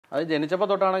അത് ജനിച്ചപ്പോൾ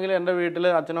തൊട്ടാണെങ്കിൽ എൻ്റെ വീട്ടിൽ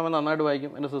അച്ഛനമ്മ നന്നായിട്ട്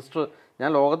വായിക്കും. എൻ്റെ സിസ്റ്റർ, ഞാൻ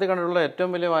ലോകത്തിൽ കണ്ടിട്ടുള്ള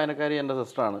ഏറ്റവും വലിയ വായനക്കാരി എൻ്റെ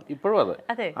സിസ്റ്ററാണ്. ഇപ്പോഴും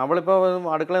അതെ. അവളിപ്പോൾ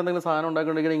അടുക്കള എന്തെങ്കിലും സാധനം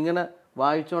ഉണ്ടാക്കിയിട്ടുണ്ടെങ്കിൽ ഇങ്ങനെ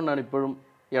വായിച്ചുകൊണ്ടാണ് ഇപ്പോഴും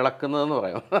ഇളക്കുന്നതെന്ന്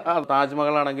പറയാം.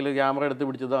 താജ്മഹലാണെങ്കിൽ ക്യാമറ എടുത്ത്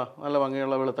പിടിച്ചതാ നല്ല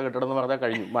ഭംഗിയുള്ള വെളുത്ത കെട്ടിടം എന്ന് പറഞ്ഞാൽ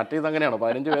കഴിഞ്ഞു. മറ്റേതങ്ങനെയാണോ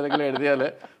 15 പേരെങ്കിലും എഴുതിയാൽ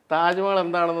താജ്മഹൽ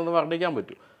എന്താണെന്നൊന്ന് വർണ്ണിക്കാൻ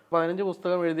പറ്റും. 15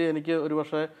 പുസ്തകം എഴുതി എനിക്ക് ഒരു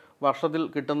പക്ഷേ വർഷത്തിൽ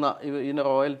കിട്ടുന്ന ഇതിൻ്റെ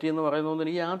റോയൽറ്റി എന്ന് പറയുന്നതൊന്നും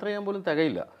എനിക്ക് യാത്ര ചെയ്യാൻ പോലും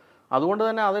തികയില്ല. അതുകൊണ്ട്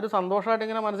തന്നെ അതൊരു സന്തോഷമായിട്ട്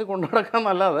ഇങ്ങനെ മനസ്സിൽ കൊണ്ടു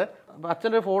നടക്കാമെന്നല്ലാതെ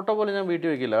അച്ഛൻ്റെ ഒരു ഫോട്ടോ പോലും ഞാൻ വീട്ടിൽ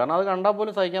വയ്ക്കില്ല. കാരണം അത് കണ്ടാൽ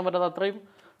പോലും സഹിക്കാൻ പറ്റാത്ത അത്രയും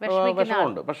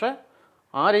വിഷമമുണ്ട്. പക്ഷേ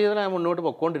ആ രീതിയിൽ ഞാൻ മുന്നോട്ട്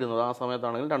പൊയ്ക്കൊണ്ടിരുന്നത്. ആ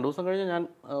സമയത്താണെങ്കിൽ 2 ദിവസം കഴിഞ്ഞ് ഞാൻ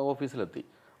ഓഫീസിലെത്തി.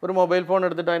 ഒരു മൊബൈൽ ഫോൺ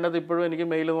എടുത്തിട്ട് അതിൻ്റെ അകത്ത് ഇപ്പോഴും എനിക്ക്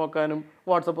മെയിൽ നോക്കാനും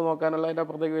വാട്സപ്പ് നോക്കാനുള്ള അതിൻ്റെ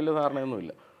അപ്പുറത്തേക്ക് വലിയ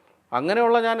ധാരണയൊന്നുമില്ല.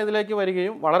 അങ്ങനെയുള്ള ഞാൻ ഇതിലേക്ക്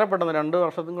വരികയും വളരെ പെട്ടെന്ന് 2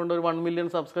 വർഷത്തിൽ കൊണ്ട് ഒരു 1 മില്യൺ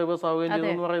സബ്സ്ക്രൈബേഴ്സ് ആവുകയും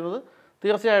ചെയ്തു എന്ന് പറയുന്നത്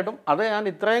തീർച്ചയായിട്ടും അത് ഞാൻ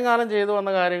ഇത്രയും കാലം ചെയ്തു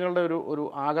വന്ന കാര്യങ്ങളുടെ ഒരു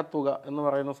ആകത്തുക എന്ന്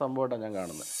പറയുന്ന സംഭവമായിട്ടാണ് ഞാൻ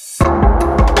കാണുന്നത്.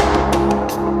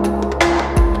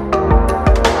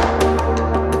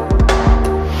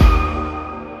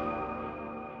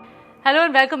 Hello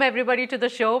and welcome everybody to the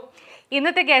show.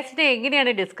 ഇന്നത്തെ ഗസ്റ്റിനെ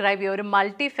എങ്ങനെയാണ് ഡിസ്ക്രൈബ് ചെയ്യുക? ഒരു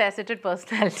multi faceted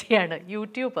പേഴ്സണാലിറ്റിയാണ്.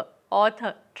 YouTuber,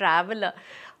 author, traveller,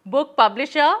 book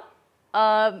publisher,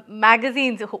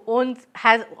 magazines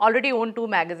has already on 2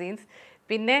 magazines.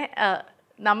 പിന്നെ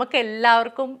നമുക്ക്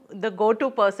എല്ലാവർക്കും the go to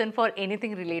person for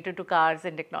anything related to cars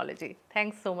and technology.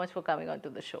 Thanks so much for coming on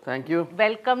to the show. Thank you.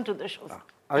 Welcome to the show.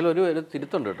 അതിലൊരു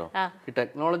തിരുത്തുണ്ട് കേട്ടോ, ഈ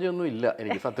technology ഒന്നും ഇല്ല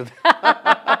എനിക്ക് സത്യത്തിൽ.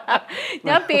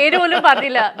 ഞാൻ പേര് പോലും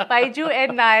പറഞ്ഞില്ല. ബൈജു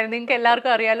എൻ നായർ, നിങ്ങൾക്ക്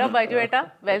എല്ലാവർക്കും അറിയാലോ. ബൈജു ഏട്ടാ,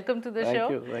 welcome to the show.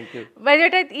 Baiju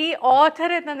ഏട്ടാ, ഈ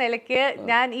ഓഥർ എന്ന നിലയ്ക്ക്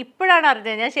ഞാൻ ഇപ്പോഴാണ്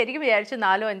അറിഞ്ഞത്. ഞാൻ ശരിക്കും വിചാരിച്ചു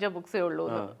 4-5 ബുക്സേ ഉള്ളൂ.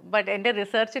 ബട്ട് എൻ്റെ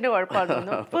റിസർച്ചിന്റെ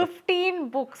കുഴപ്പമാണെന്നു 15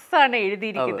 ബുക്സ് ആണ്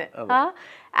എഴുതിയിരിക്കുന്നത്.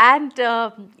 ആൻഡ്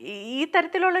ഈ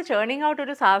തരത്തിലുള്ള ചേർണിങ് ഔട്ട്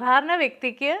ഒരു സാധാരണ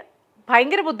വ്യക്തിക്ക്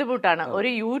ഭയങ്കര ബുദ്ധിമുട്ടാണ്. ഒരു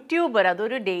യൂട്യൂബർ,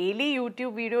 അതൊരു ഡെയിലി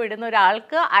യൂട്യൂബ് വീഡിയോ ഇടുന്ന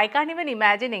ഒരാൾക്ക് ഐ കാൻ ഈവൻ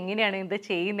ഇമാജിൻ എങ്ങനെയാണ് ഇത്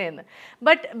ചെയ്യുന്നതെന്ന്.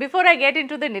 But before I get in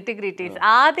to the നിറ്റിഗ്രിറ്റീസ്,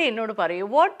 ആദ്യം എന്നോട് പറയൂ,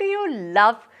 what do you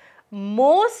love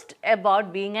most about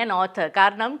being an author?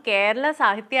 കാരണം കേരള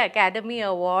സാഹിത്യ അക്കാദമി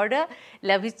അവാർഡ്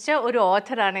ലഭിച്ച ഒരു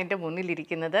ഓഥറാണ് എൻ്റെ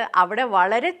മുന്നിലിരിക്കുന്നത്. അവിടെ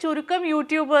വളരെ ചുരുക്കം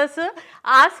യൂട്യൂബേഴ്സ്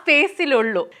ആ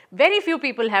സ്പേസിലുള്ളൂ. Very few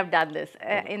people have done this.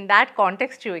 In that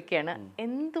context ചോദിക്കുകയാണ്,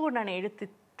 എന്തുകൊണ്ടാണ് എഴുത്ത്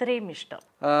ഇത്രയും ഇഷ്ടം?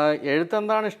 എഴുത്ത്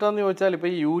എന്താണ് ഇഷ്ടം എന്ന് ചോദിച്ചാൽ, ഇപ്പോൾ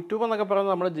ഈ യൂട്യൂബ് എന്നൊക്കെ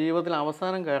പറയുന്നത് നമ്മുടെ ജീവിതത്തിൽ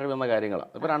അവസാനം കയറി വന്ന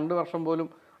കാര്യങ്ങളാണ്. ഇപ്പോൾ 2 വർഷം പോലും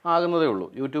ആകുന്നതേ ഉള്ളൂ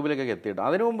യൂട്യൂബിലേക്കൊക്കെ എത്തിയിട്ട്.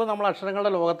 അതിനു മുമ്പ് നമ്മൾ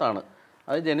അക്ഷരങ്ങളുടെ ലോകത്താണ്.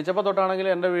 അത് ജനിച്ചപ്പോൾ തൊട്ടാണെങ്കിൽ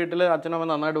എൻ്റെ വീട്ടിൽ അച്ഛനമ്മ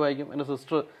നന്നായിട്ട് വായിക്കും. എൻ്റെ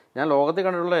സിസ്റ്റർ, ഞാൻ ലോകത്തിൽ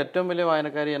കണ്ടിട്ടുള്ള ഏറ്റവും വലിയ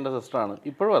വായനക്കാരി എൻ്റെ സിസ്റ്ററാണ്.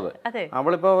 ഇപ്പോഴും അതെ.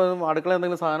 അവളിപ്പോൾ അടുക്കള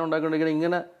എന്തെങ്കിലും സാധനം ഉണ്ടാക്കിയിട്ടുണ്ടെങ്കിൽ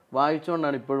ഇങ്ങനെ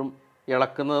വായിച്ചുകൊണ്ടാണ് ഇപ്പോഴും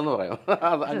ഇളക്കുന്നതെന്ന് പറയാം.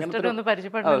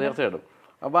 തീർച്ചയായിട്ടും.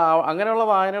 അപ്പോൾ അങ്ങനെയുള്ള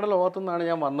വായനയുടെ ലോകത്തു നിന്നാണ്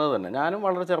ഞാൻ വന്നത് തന്നെ. ഞാനും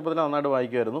വളരെ ചെറുപ്പത്തിൽ നന്നായിട്ട്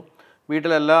വായിക്കുമായിരുന്നു.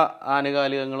 വീട്ടിലെല്ലാ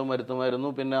ആനുകാലികങ്ങളും വരുത്തുമായിരുന്നു.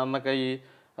 പിന്നെ അന്നൊക്കെ ഈ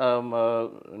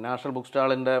നാഷണൽ ബുക്ക്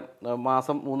സ്റ്റാളിൻ്റെ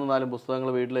മാസം 3-4 പുസ്തകങ്ങൾ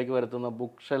വീട്ടിലേക്ക് വരുത്തുന്ന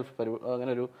ബുക്ക് ഷെൽഫ്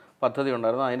അങ്ങനെ ഒരു പദ്ധതി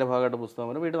ഉണ്ടായിരുന്നു. അതിൻ്റെ ഭാഗമായിട്ട് പുസ്തകം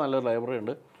വരും. വീട്ടിൽ നല്ലൊരു ലൈബ്രറി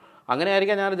ഉണ്ട്. അങ്ങനെ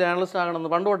ആയിരിക്കാം ഞാൻ ജേർണലിസ്റ്റ്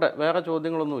ആകണമെന്ന് പണ്ട് തൊട്ടേ. വേറെ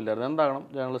ചോദ്യങ്ങളൊന്നും ഇല്ലായിരുന്നു, എന്താകണം,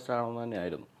 ജേർണലിസ്റ്റ് ആകണമെന്ന്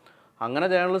തന്നെയായിരുന്നു. അങ്ങനെ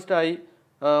ജേർണലിസ്റ്റായി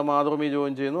മാതൃഭൂമി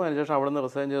ജോയിൻ ചെയ്യുന്നു. അതിനുശേഷം അവിടെ നിന്ന്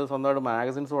റിസൈൻ ചെയ്ത് സ്വന്തമായിട്ട്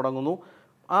മാഗസിൻസ് തുടങ്ങുന്നു.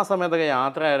 ആ സമയത്തൊക്കെ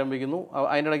യാത്ര ആരംഭിക്കുന്നു.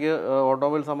 അതിൻ്റെ ഇടയ്ക്ക്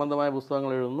ഓട്ടോമൊബൈൽ സംബന്ധമായ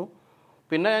പുസ്തകങ്ങൾ എഴുതുന്നു.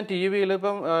 പിന്നെ ഞാൻ ടി വിയിൽ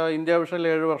ഇപ്പം ഇന്ത്യ വിഷനിൽ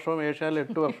 7 വർഷവും ഏഷ്യാനിൽ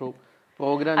 8 വർഷവും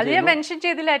പ്രോഗ്രാം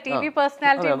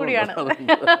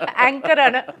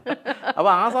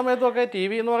അപ്പോൾ ആ സമയത്തൊക്കെ ടി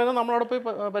വി എന്ന് പറയുന്നത് നമ്മളവിടെ പോയി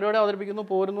പരിപാടി അവതരിപ്പിക്കുന്നു,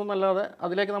 പോരുന്നു എന്നല്ലാതെ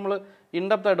അതിലേക്ക് നമ്മൾ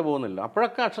ഇൻഡെപ്തായിട്ട് പോകുന്നില്ല.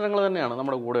 അപ്പോഴൊക്കെ അക്ഷരങ്ങൾ തന്നെയാണ്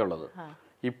നമ്മുടെ കൂടെ ഉള്ളത്.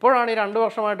 ഇപ്പോഴാണ് ഈ 2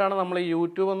 വർഷമായിട്ടാണ് നമ്മൾ ഈ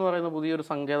യൂട്യൂബ് എന്ന് പറയുന്ന പുതിയൊരു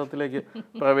സങ്കേതത്തിലേക്ക്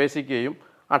പ്രവേശിക്കുകയും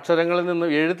അക്ഷരങ്ങളിൽ നിന്ന്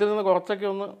എഴുത്തിൽ നിന്ന് കുറച്ചൊക്കെ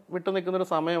ഒന്ന് വിട്ടു നിൽക്കുന്നൊരു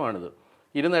സമയമാണിത്.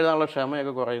 ഇരുന്നെഴുതാനുള്ള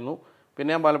ക്ഷമയൊക്കെ കുറയുന്നു.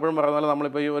 പിന്നെ ഞാൻ പലപ്പോഴും പറയുന്ന പോലെ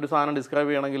നമ്മളിപ്പോൾ ഈ ഒരു സാധനം ഡിസ്ക്രൈബ്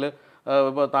ചെയ്യണമെങ്കിൽ,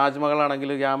 ഇപ്പോൾ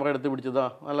താജ്മഹലാണെങ്കിൽ ക്യാമറ എടുത്ത് പിടിച്ചതാ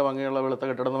നല്ല ഭംഗിയുള്ള വെളുത്ത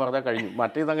കെട്ടിടം എന്ന് പറഞ്ഞാൽ കഴിഞ്ഞു.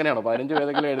 മറ്റേതങ്ങനെയാണോ 15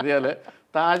 പേരെങ്കിലും എഴുതിയാൽ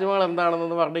താജ്മഹൽ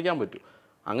എന്താണെന്നൊന്ന് വർണ്ണിക്കാൻ പറ്റും.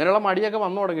 അങ്ങനെയുള്ള മടിയൊക്കെ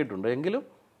വന്നു തുടങ്ങിയിട്ടുണ്ട്. എങ്കിലും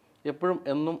എപ്പോഴും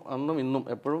അന്നും ഇന്നും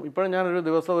ഇപ്പോഴും ഞാനൊരു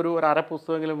ദിവസം ഒരു അര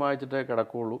പുസ്തകമെങ്കിലും വായിച്ചിട്ടേ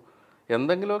കിടക്കുകയുള്ളൂ.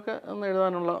 എന്തെങ്കിലുമൊക്കെ ഒന്ന്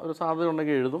എഴുതാനുള്ള ഒരു സാധ്യത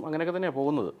ഉണ്ടെങ്കിൽ എഴുതും. അങ്ങനെയൊക്കെ തന്നെയാണ്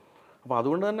പോകുന്നത്. അപ്പോൾ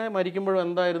അതുകൊണ്ട് തന്നെ മരിക്കുമ്പോഴും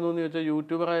എന്തായിരുന്നു എന്ന് ചോദിച്ചാൽ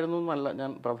യൂട്യൂബറായിരുന്നു എന്നല്ല.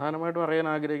 ഞാൻ പ്രധാനമായിട്ടും അറിയാൻ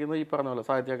ആഗ്രഹിക്കുന്നത് ഈ പറഞ്ഞ പോലെ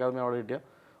സാഹിത്യ അക്കാദമി അവാർഡ് കിട്ടിയ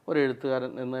ഒരു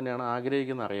എഴുത്തുകാരൻ എന്ന് തന്നെയാണ്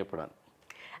ആഗ്രഹിക്കുന്നത് അറിയപ്പെടാൻ.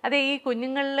 അതെ, ഈ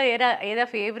കുഞ്ഞുങ്ങളിൽ ഏതാ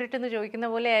ഫേവറേറ്റ് എന്ന് ചോദിക്കുന്ന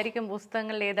പോലെ ആയിരിക്കും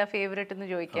പുസ്തകങ്ങളിൽ ഏതാ ഫേവറേറ്റ് എന്ന്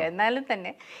ചോദിക്കുക. എന്നാലും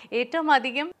തന്നെ ഏറ്റവും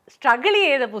അധികം സ്ട്രഗിൾ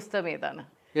ചെയ്ത പുസ്തകം ഏതാണ്?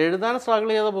 എഴുതാൻ സ്ട്രഗിൾ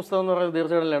ചെയ്ത പുസ്തകം എന്ന് പറയുന്നത്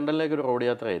തീർച്ചയായിട്ടും ലണ്ടനിലേക്ക് ഒരു റോഡ്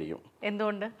യാത്ര ആയിരിക്കും.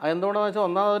 എന്തുകൊണ്ടാണെന്ന് വെച്ചാൽ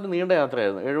ഒന്നാമതൊരു നീണ്ട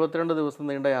യാത്രയായിരുന്നു. 72 ദിവസം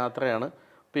നീണ്ട യാത്രയാണ്.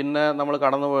 പിന്നെ നമ്മൾ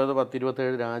കടന്നു പോയത്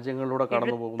 10-27 രാജ്യങ്ങളിലൂടെ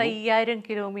കടന്നു പോകുന്നു. 27,000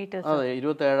 കിലോമീറ്റർ. അതെ,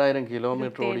 27,000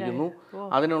 കിലോമീറ്റർ ഓടിക്കുന്നു.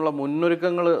 അതിനുള്ള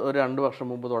മുന്നൊരുക്കങ്ങൾ ഒരു 2 വർഷം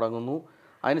മുമ്പ് തുടങ്ങുന്നു.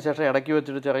 അതിനുശേഷം ഇടയ്ക്ക്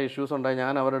വെച്ചിട്ട് ചെറിയ ഇഷ്യൂസ് ഉണ്ടായി.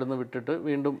 ഞാൻ അവരുടെ നിന്ന് വിട്ടിട്ട്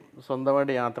വീണ്ടും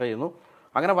സ്വന്തമായിട്ട് യാത്ര ചെയ്യുന്നു.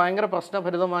 അങ്ങനെ ഭയങ്കര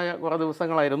പ്രശ്നഭരിതമായ കുറേ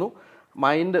ദിവസങ്ങളായിരുന്നു.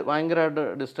 മൈൻഡ് ഭയങ്കരമായിട്ട്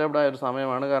ഡിസ്റ്റർബ്ഡ് ആയൊരു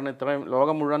സമയമാണ്. കാരണം ഇത്രയും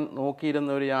ലോകം മുഴുവൻ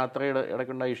നോക്കിയിരുന്ന ഒരു യാത്രയുടെ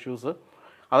ഇടയ്ക്കുണ്ടായ ഇഷ്യൂസ്.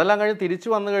 അതെല്ലാം കഴിഞ്ഞ് തിരിച്ചു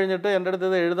വന്നു കഴിഞ്ഞിട്ട് എൻ്റെ അടുത്ത്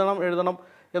ഇത് എഴുതണം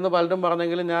എന്ന് പലരും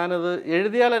പറഞ്ഞെങ്കിലും ഞാനത്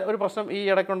എഴുതിയാൽ ഒരു പ്രശ്നം ഈ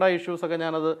ഇടയ്ക്കുണ്ടായ ഇഷ്യൂസൊക്കെ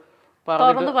ഞാനത്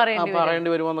പറയേണ്ടി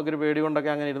വരുമോ എന്നൊക്കെ ഒരു പേടി കൊണ്ടൊക്കെ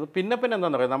അങ്ങനെ ഇരുന്നു. പിന്നെ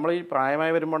എന്താണെന്ന് പറയുക, നമ്മൾ ഈ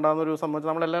പ്രായമായി വരുമ്പോൾ ഉണ്ടാകുന്ന ഒരു സംബന്ധിച്ച്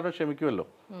നമ്മളെല്ലാവരും ക്ഷമിക്കുമല്ലോ.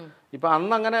 ഇപ്പം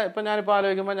അന്ന് അങ്ങനെ ഇപ്പം ഞാനിപ്പോൾ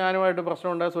ആലോചിക്കുമ്പോൾ ഞാനുമായിട്ട്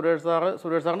പ്രശ്നമുണ്ടായ സുരേഷ്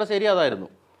സാറിൻ്റെ ശരി അതായിരുന്നു,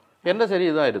 എൻ്റെ ശരി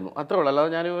ഇതായിരുന്നു, അത്രേ ഉള്ളൂ.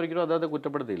 അല്ലാതെ ഞാൻ ഒരിക്കലും അദ്ദേഹത്തെ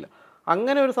കുറ്റപ്പെടുത്തിയില്ല.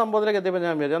 അങ്ങനെ ഒരു സംഭവത്തിലേക്ക് എത്തിയപ്പോൾ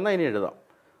ഞാൻ വിചാരിച്ചു എന്നാൽ ഇനി എഴുതാം.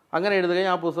 അങ്ങനെ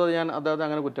എഴുതുകയും ആ പുസ്തകം ഞാൻ അദ്ദേഹത്തെ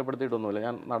അങ്ങനെ കുറ്റപ്പെടുത്തിയിട്ടൊന്നുമില്ല.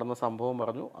 ഞാൻ നടന്ന സംഭവം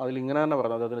പറഞ്ഞു, അതിലിങ്ങനെ തന്നെ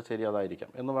പറഞ്ഞു അദ്ദേഹത്തിന് ശരി അതായിരിക്കാം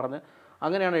എന്ന് പറഞ്ഞ്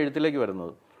അങ്ങനെയാണ് എഴുത്തിലേക്ക്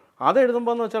വരുന്നത്. അത്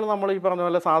എഴുതുമ്പോൾ എന്ന് വെച്ചാൽ നമ്മൾ ഈ പറഞ്ഞ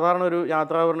പോലെ സാധാരണ ഒരു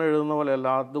യാത്രാവിവരണം എഴുതുന്ന പോലെയല്ല,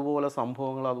 അതുപോലെ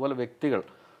സംഭവങ്ങൾ, അതുപോലെ വ്യക്തികൾ,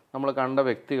 നമ്മൾ കണ്ട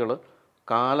വ്യക്തികൾ,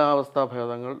 കാലാവസ്ഥാ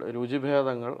ഭേദങ്ങൾ,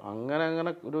 രുചിഭേദങ്ങൾ, അങ്ങനെ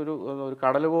ഒരു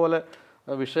കടൽ പോലെ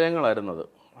വിഷയങ്ങളായിരുന്നത്.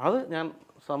 അത് ഞാൻ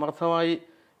സമർത്ഥമായി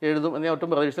എഴുതും എന്ന് ഞാൻ ഒട്ടും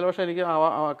പ്രതീക്ഷിച്ചില്ല. പക്ഷേ എനിക്ക്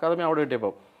അക്കാദമി അവിടെ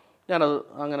കിട്ടിയപ്പോൾ ഞാനത്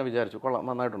അങ്ങനെ വിചാരിച്ചു, കൊള്ളാം,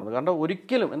 നന്നായിട്ടുണ്ട്. കാരണം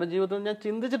ഒരിക്കലും എൻ്റെ ജീവിതത്തിൽ ഞാൻ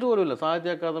ചിന്തിച്ചിട്ട് പോലുമില്ല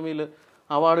സാഹിത്യ അക്കാദമിയിൽ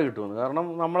അവാർഡ് കിട്ടുമെന്ന്. കാരണം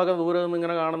നമ്മളൊക്കെ ദൂരെ നിന്ന്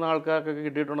ഇങ്ങനെ കാണുന്ന ആൾക്കാർക്കൊക്കെ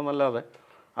കിട്ടിയിട്ടുണ്ടെന്നല്ലാതെ.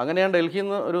 അങ്ങനെ ഞാൻ ഡൽഹിയിൽ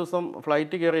നിന്ന് ഒരു ദിവസം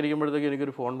ഫ്ലൈറ്റ് കയറി ഇരിക്കുമ്പോഴത്തേക്ക്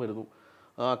എനിക്കൊരു ഫോൺ വരുന്നു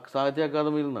സാഹിത്യ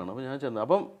അക്കാദമിയിൽ നിന്നാണ്. അപ്പോൾ ഞാൻ ചെന്നത്,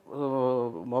 അപ്പം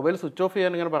മൊബൈൽ സ്വിച്ച് ഓഫ്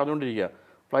ചെയ്യാൻ ഇങ്ങനെ പറഞ്ഞുകൊണ്ടിരിക്കുക,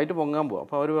 ഫ്ലൈറ്റ് പൊങ്ങാൻ പോകും.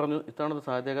 അപ്പോൾ അവർ പറഞ്ഞു ഇത്തവണത്തെ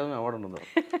സാഹിത്യ അക്കാദമി അവാർഡ് ഉണ്ടെന്ന്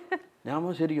പറഞ്ഞു. ഞാൻ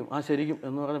ശരിക്കും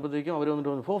എന്ന് പറഞ്ഞപ്പോഴത്തേക്കും അവർ വന്നിട്ട്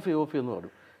പറഞ്ഞു ഓഫ് എന്ന്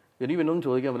പറഞ്ഞു. എനിക്ക് പിന്നെ ഒന്നും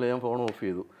ചോദിക്കാൻ പറ്റില്ല, ഞാൻ ഫോൺ ഓഫ്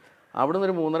ചെയ്തു. അവിടെ നിന്ന്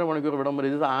ഒരു 3.5 മണിക്കൂർ ഇവിടം വരെ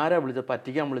ഇത് ആരാ വിളിച്ചത്,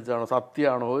 പറ്റിക്കാൻ വിളിച്ചതാണോ,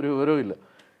 സത്യമാണോ, ഒരു വിവരമില്ല.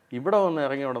 ഇവിടെ വന്ന്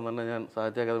ഇറങ്ങിയ ഉടൻ തന്നെ ഞാൻ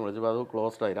സാഹിത്യ അക്കാദമി വിളിച്ചപ്പോൾ അത്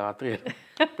ക്ലോസ്ഡായി, രാത്രിയായി,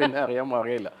 പിന്നെ അറിയാൻ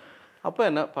അറിയില്ല. അപ്പോൾ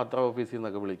എന്നെ പത്ര ഓഫീസിൽ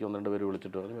നിന്നൊക്കെ വിളിക്കും, 1-2 പേര്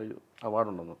വിളിച്ചിട്ട് പറഞ്ഞു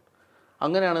അവാർഡുണ്ടെന്ന്.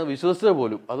 അങ്ങനെയാണ് വിശ്വസിച്ചത്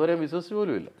പോലും, അതുവരെ വിശ്വസിച്ച്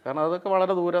പോലും ഇല്ല. കാരണം അതൊക്കെ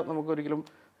വളരെ ദൂരം നമുക്കൊരിക്കലും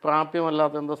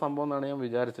പ്രാപ്യമല്ലാത്ത എന്തോ സംഭവം എന്നാണ് ഞാൻ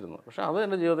വിചാരിച്ചിരുന്നത്. പക്ഷേ അത്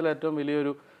എൻ്റെ ജീവിതത്തിലെ ഏറ്റവും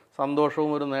വലിയൊരു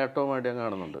സന്തോഷവും ഒരു നേട്ടവുമായിട്ട് ഞാൻ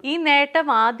കാണുന്നുണ്ട്. ഈ നേട്ടം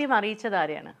ആദ്യം അറിയിച്ചത്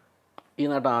ആരെയാണ്? ഈ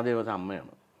നേട്ടം ആദ്യം വെച്ചാൽ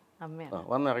അമ്മയാണ്.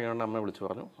 വന്നിറങ്ങിയോണ്ട് അമ്മയെ വിളിച്ചു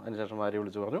പറഞ്ഞു, അതിനുശേഷം ഭാര്യ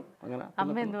വിളിച്ചു പറഞ്ഞു. അങ്ങനെ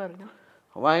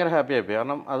ഭയങ്കര ഹാപ്പി ആയിപ്പോയി.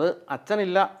 കാരണം അത്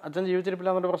അച്ഛനില്ല, അച്ഛൻ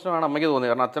ജീവിച്ചിരിപ്പില്ല എന്നൊരു പ്രശ്നമാണ് അമ്മയ്ക്ക്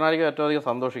തോന്നിയത്. കാരണം അച്ഛനായിരിക്കും ഏറ്റവും അധികം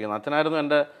സന്തോഷിക്കുന്നത്. അച്ഛനായിരുന്നു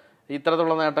എൻ്റെ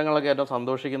ഇത്തരത്തിലുള്ള നേട്ടങ്ങളൊക്കെ ഏറ്റവും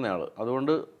സന്തോഷിക്കുന്ന ആൾ.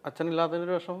 അതുകൊണ്ട്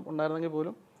അച്ഛനില്ലാത്തതിനൊരു വിഷമം ഉണ്ടായിരുന്നെങ്കിൽ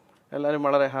പോലും എല്ലാവരും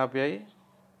വളരെ ഹാപ്പിയായി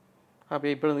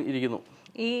ഇപ്പോഴും ഇരിക്കുന്നു.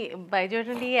 ഈ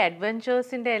ബൈജുവേട്ടൻ്റെ ഈ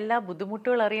അഡ്വഞ്ചേഴ്സിൻ്റെ എല്ലാ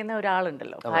ബുദ്ധിമുട്ടുകൾ അറിയുന്ന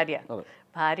ഒരാളുണ്ടല്ലോ,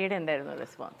 ഭാര്യയുടെ എന്തായിരുന്നു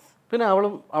റെസ്പോൺസ്? പിന്നെ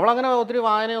അവളങ്ങനെ ഒത്തിരി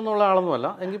വായനയൊന്നുള്ള ആളൊന്നുമല്ല,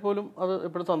 എങ്കിൽ പോലും അത്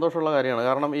എപ്പോഴും സന്തോഷമുള്ള കാര്യമാണ്.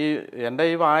 കാരണം എൻ്റെ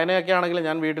ഈ വായനയൊക്കെ ആണെങ്കിൽ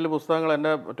ഞാൻ വീട്ടിൽ പുസ്തകങ്ങൾ,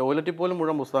 എൻ്റെ ടോയ്ലറ്റിൽ പോലും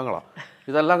മുഴുവൻ പുസ്തകങ്ങളാണ്.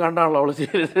 ഇതെല്ലാം കണ്ടാണല്ലോ അവൾ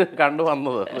കണ്ടു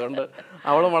വന്നത്. അതുകൊണ്ട്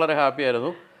അവളും വളരെ ഹാപ്പി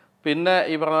ആയിരുന്നു. പിന്നെ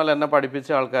ഈ പറഞ്ഞ പോലെ എന്നെ പഠിപ്പിച്ച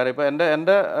ആൾക്കാർ, ഇപ്പോൾ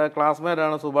എൻ്റെ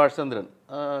ക്ലാസ്മേറ്റാണ് സുഭാഷ് ചന്ദ്രൻ,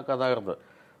 കഥാകൃത്ത്.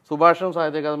 സുഭാഷും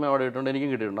സാഹിത്യ അക്കാദമി അവാർഡ് കിട്ടിയിട്ടുണ്ട്,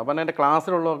 എനിക്കും കിട്ടിയിട്ടുണ്ട്. അപ്പം എൻ്റെ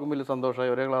ക്ലാസ്സിലുള്ളവർക്കും വലിയ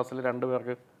സന്തോഷമായി. ഒരേ ക്ലാസ്സിൽ 2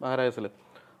 പേർക്ക് മഹാരാജസിൽ.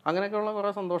 അങ്ങനെയൊക്കെയുള്ള കുറേ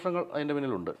സന്തോഷങ്ങൾ അതിൻ്റെ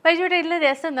പിന്നിലുണ്ട്. ബൈജുവേട്ട ഇതിൽ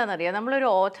രസം എന്താണെന്നറിയാം, നമ്മളൊരു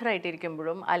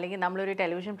ഓഥറായിട്ടിരിക്കുമ്പോഴും അല്ലെങ്കിൽ നമ്മളൊരു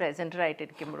ടെലിവിഷൻ പ്രസൻറ്റർ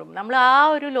ആയിട്ടിരിക്കുമ്പോഴും നമ്മൾ ആ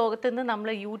ഒരു ലോകത്ത് നിന്ന് നമ്മൾ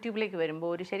യൂട്യൂബിലേക്ക്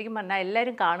വരുമ്പോൾ ശരിക്കും പറഞ്ഞാൽ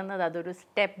എല്ലാവരും കാണുന്നത് അതൊരു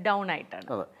സ്റ്റെപ്പ് ഡൗൺ ആയിട്ടാണ്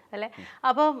അല്ലേ?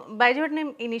 അപ്പോൾ ബൈജുവേട്ടനും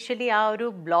ഇനീഷ്യലി ആ ഒരു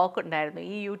ബ്ലോക്ക് ഉണ്ടായിരുന്നു,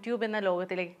 ഈ യൂട്യൂബ് എന്ന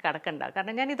ലോകത്തിലേക്ക് കടക്കണ്ട,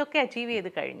 കാരണം ഞാൻ ഇതൊക്കെ അച്ചീവ്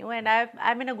ചെയ്ത് കഴിഞ്ഞു, and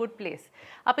I M in A good place.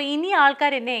 അപ്പോൾ ഇനി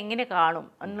ആൾക്കാർ എന്നെ എങ്ങനെ കാണും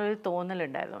എന്നൊരു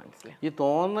തോന്നലുണ്ടായിരുന്നു മനസ്സിലായി. ഈ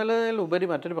തോന്നലുപരി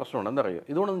മറ്റൊരു പ്രശ്നമുണ്ട്, എന്താ പറയുക,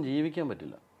 ഇതുകൊണ്ടൊന്നും ജീവിക്കാൻ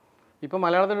പറ്റില്ല. ഇപ്പോൾ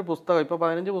മലയാളത്തിലൊരു പുസ്തകം, ഇപ്പോൾ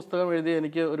 15 പുസ്തകം എഴുതി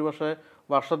എനിക്ക് ഒരു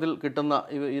വർഷത്തിൽ കിട്ടുന്ന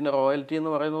ഇതിൻ്റെ റോയൽറ്റി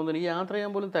എന്ന് പറയുന്നതൊന്നും എനിക്ക് യാത്ര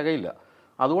ചെയ്യാൻ പോലും തികയില്ല.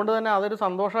 അതുകൊണ്ട് തന്നെ അതൊരു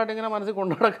സന്തോഷമായിട്ട് ഇങ്ങനെ മനസ്സിൽ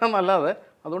കൊണ്ടു നടക്കാമെന്നല്ലാതെ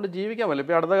അതുകൊണ്ട് ജീവിക്കാൻ പറ്റില്ല.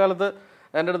 ഇപ്പോൾ അടുത്ത കാലത്ത്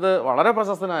എൻ്റെ അടുത്ത് വളരെ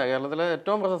പ്രശസ്തനായ, കേരളത്തിലെ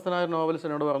ഏറ്റവും പ്രശസ്തനായ നോവലിസ്റ്റ്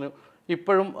എന്നോട് പറഞ്ഞു,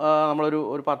 ഇപ്പോഴും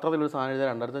ഒരു പത്രത്തിലൊരു സാധനം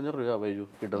എഴുതിയാൽ 2500 രൂപ ബൈജു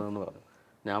കിട്ടുന്നതെന്ന് പറഞ്ഞു.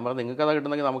 ഞാൻ പറഞ്ഞു നിങ്ങൾക്കത്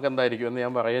കിട്ടുന്നെങ്കിൽ നമുക്ക് എന്തായിരിക്കും എന്ന്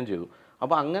ഞാൻ പറയുകയും ചെയ്തു.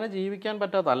 അപ്പോൾ അങ്ങനെ ജീവിക്കാൻ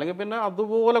പറ്റാത്ത, അല്ലെങ്കിൽ പിന്നെ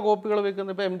അതുപോലെ കോപ്പികൾ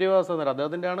വിൽക്കുന്ന, ഇപ്പോൾ MD വാസുദേവൻ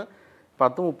അദ്ദേഹത്തിൻ്റെയാണ്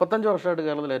 10-35 വർഷമായിട്ട്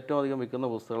കേരളത്തിൽ ഏറ്റവും അധികം വിൽക്കുന്ന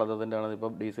പുസ്തകങ്ങൾ അദ്ദേഹത്തിൻ്റെയാണ്, ഇപ്പോൾ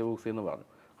DC ബുക്സ് എന്ന് പറഞ്ഞു.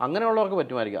 അങ്ങനെയുള്ളവർക്ക്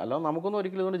പറ്റുമായിരിക്കും, അല്ലാതെ നമുക്കൊന്നും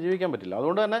ഒരിക്കലും ഇതുകൊണ്ട് ജീവിക്കാൻ പറ്റില്ല.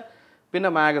 അതുകൊണ്ട് തന്നെ പിന്നെ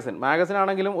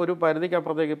മാഗസിനാണെങ്കിലും ഒരു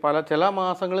പരിധിക്കപ്പുറത്തേക്ക് ചില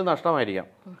മാസങ്ങളിൽ നഷ്ടമായിരിക്കാം,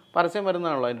 പരസ്യം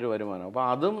വരുന്നതാണല്ലോ അതിൻ്റെ ഒരു വരുമാനം. അപ്പോൾ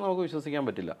അതും നമുക്ക് വിശ്വസിക്കാൻ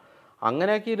പറ്റില്ല.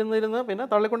 അങ്ങനെയൊക്കെ ഇരുന്ന് പിന്നെ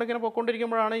തള്ളിക്കൊണ്ടിങ്ങനെ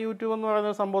പൊയ്ക്കൊണ്ടിരിക്കുമ്പോഴാണ് യൂട്യൂബ് എന്ന്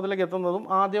പറയുന്ന സംഭവത്തിലേക്ക് എത്തുന്നതും.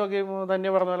 ആദ്യമൊക്കെ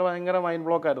തന്നെ പറഞ്ഞ പോലെ ഭയങ്കര മൈൻഡ്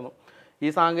ബ്ലോക്കായിരുന്നു. ഈ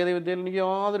സാങ്കേതിക വിദ്യയിൽ എനിക്ക്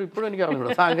ഇപ്പോഴും എനിക്ക്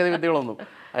അറിഞ്ഞൂടാ സാങ്കേതിക വിദ്യകളൊന്നും.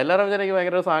 എല്ലാവരും വിചാരം എനിക്ക്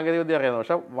ഭയങ്കര സാങ്കേതിക വിദ്യ അറിയാമെന്ന്.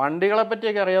 പക്ഷേ വണ്ടികളെ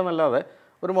പറ്റിയൊക്കെ അറിയാമെന്നല്ലാതെ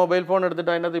ഒരു മൊബൈൽ ഫോൺ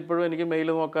എടുത്തിട്ട് അതിനകത്ത് ഇപ്പോഴും എനിക്ക് മെയിൽ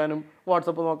നോക്കാനും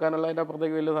വാട്സപ്പ് നോക്കാനുള്ള അതിൻ്റെ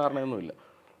അപ്പുറത്തേക്ക് വലിയ ധാരണയൊന്നുമില്ല.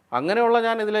 അങ്ങനെയുള്ള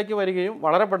ഞാൻ ഇതിലേക്ക് വരികയും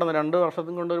വളരെ പെട്ടെന്ന് 2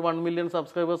 വർഷത്തിൽ കൊണ്ട് ഒരു 1 മില്യൺ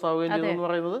സബ്സ്ക്രൈബേഴ്സ് ആവുകയും ചെയ്തു എന്ന്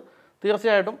പറയുന്നത്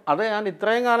തീർച്ചയായിട്ടും അത് ഞാൻ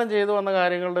ഇത്രയും കാലം ചെയ്തു വന്ന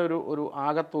കാര്യങ്ങളുടെ ഒരു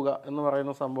ആകത്തുക എന്ന്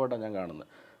പറയുന്ന സംഭവമായിട്ടാണ് ഞാൻ കാണുന്നത്.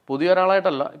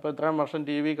 പുതിയൊരാളായിട്ടല്ല. ഇപ്പോൾ ഇത്രയും വർഷം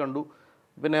TV കണ്ടു.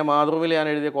 പിന്നെ മാതൃഭൂമിയിൽ ഞാൻ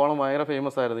എഴുതിയ കോളം ഭയങ്കര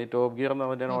ഫേമസ് ആയിരുന്നു. ഈ ടോപ്പ് ഗിയർ എന്ന്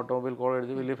പറഞ്ഞാൽ ഓട്ടോമൊബൈൽ കോളം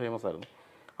എഴുതി വലിയ ഫേമസ് ആയിരുന്നു.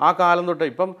 ആ കാലം തൊട്ട്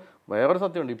ഇപ്പം വേറൊരു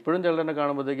സത്യമുണ്ട്, ഇപ്പോഴും ചിലരെന്നെ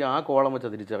കാണുമ്പോഴത്തേക്ക് ആ കോളം വെച്ച്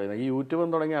തിരിച്ചറിയുന്നത്. ഈ യൂട്യൂബ്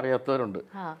തുടങ്ങി അറിയാത്തവരുണ്ട്.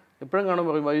 ഇപ്പോഴും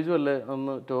കാണുമ്പോൾ പറയും ബൈജു അല്ലേ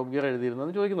ഒന്ന് ടോപ്പ് ഗിയർ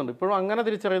എഴുതിയിരുന്നെന്ന് ചോദിക്കുന്നുണ്ട്. ഇപ്പോഴും അങ്ങനെ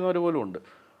തിരിച്ചറിയുന്നവർ പോലും ഉണ്ട്.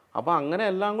 അപ്പോൾ അങ്ങനെ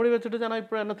എല്ലാം കൂടി വെച്ചിട്ട് ഞാൻ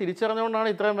ഇപ്പോഴും എന്നെ തിരിച്ചറിഞ്ഞുകൊണ്ടാണ്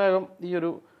ഇത്രയും വേഗം ഈ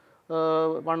ഒരു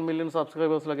 1 മില്യൺ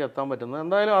സബ്സ്ക്രൈബേഴ്സിലൊക്കെ എത്താൻ പറ്റുന്നത്.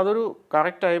 എന്തായാലും അതൊരു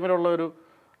കറക്റ്റ് ടൈമിലുള്ള ഒരു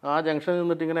ആ ജംഗ്ഷനിൽ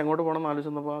നിന്നിട്ട് ഇങ്ങനെ എങ്ങോട്ട് പോകണം എന്ന്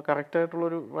ആലോചിച്ചപ്പോൾ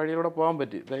കറക്റ്റായിട്ടുള്ളൊരു വഴിയിലൂടെ പോകാൻ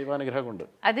പറ്റി ദൈവാനുഗ്രഹം കൊണ്ട്.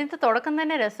 അതിൻ്റെ തുടക്കം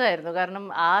തന്നെ രസമായിരുന്നു. കാരണം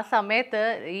ആ സമയത്ത്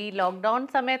ഈ ലോക്ക്ഡൗൺ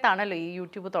സമയത്താണല്ലോ ഈ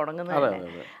യൂട്യൂബ് തുടങ്ങുന്നത്.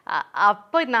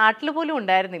 അപ്പോൾ നാട്ടിൽ പോലും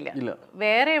ഉണ്ടായിരുന്നില്ല,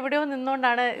 വേറെ എവിടെയോ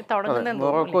നിന്നുകൊണ്ടാണ് തുടങ്ങുന്നത്.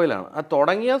 മൊറോക്കോയിലാണ്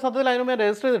തുടങ്ങിയ സത്യത്തിൽ. അതിനുമേ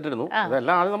രജിസ്റ്റർ ചെയ്തിട്ടിരുന്നു.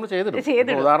 അതെല്ലാം ആദ്യം നമ്മൾ ചെയ്തിടും.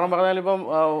 ഉദാഹരണം പറഞ്ഞാൽ ഇപ്പം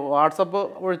വാട്സപ്പ്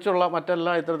ഒഴിച്ചുള്ള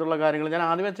മറ്റെല്ലാ ഇത്തരത്തിലുള്ള കാര്യങ്ങൾ ഞാൻ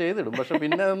ആദ്യമേ ചെയ്തിടും. പക്ഷെ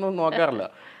പിന്നെ ഒന്നും നോക്കാറില്ല.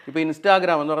 ഇപ്പോൾ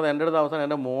ഇൻസ്റ്റാഗ്രാം എന്ന് പറഞ്ഞാൽ എൻ്റെ അടുത്ത് അവസാനം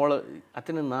എൻ്റെ മോള്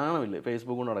അച്ഛന് നാണമില്ലേ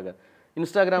ഫേസ്ബുക്ക് കൊണ്ട് നടക്കാൻ,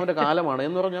 ഇൻസ്റ്റാഗ്രാമിൻ്റെ കാലമാണ്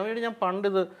എന്ന് പറഞ്ഞാൽ ഞാൻ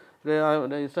പണ്ടിത്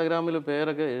ഇൻസ്റ്റാഗ്രാമിൽ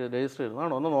പേരൊക്കെ രജിസ്റ്റർ ചെയ്തു.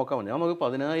 ആണോ ഒന്ന് നോക്കാൻ പറ്റും. ഞാൻ നോക്കി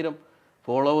 10,000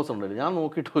 ഫോളോവേഴ്സ് ഉണ്ടല്ലോ. ഞാൻ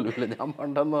നോക്കിയിട്ട് പോലും ഇല്ല. ഞാൻ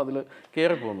പണ്ടൊന്നും അതിൽ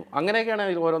കയറി പോകുന്നു. അങ്ങനെയൊക്കെയാണ്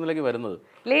അതിൽ ഓരോന്നിലേക്ക് വരുന്നത്.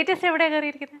 ലേറ്റസ്റ്റ് എവിടെയാണ്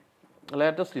കയറിയിരിക്കുന്നത്?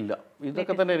 ലേറ്റസ്റ്റ് ഇല്ല,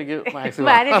 ഇതൊക്കെ തന്നെ എനിക്ക് മാക്സിമം.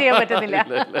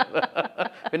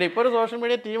 പിന്നെ ഇപ്പോൾ ഒരു സോഷ്യൽ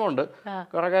മീഡിയ ടീമുണ്ട്,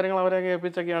 കുറേ കാര്യങ്ങൾ അവരെ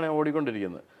ഏൽപ്പിച്ചൊക്കെയാണ്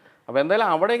ഓടിക്കൊണ്ടിരിക്കുന്നത്. അപ്പോൾ എന്തായാലും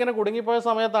അവിടെ ഇങ്ങനെ കുടുങ്ങിപ്പോയ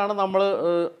സമയത്താണ് നമ്മൾ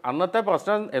അന്നത്തെ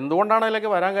പ്രശ്നം എന്തുകൊണ്ടാണ് അതിലേക്ക്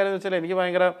വരാൻ കാര്യം എന്ന് വെച്ചാൽ എനിക്ക്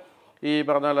ഭയങ്കര ഈ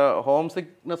പറഞ്ഞ പോലെ ഹോം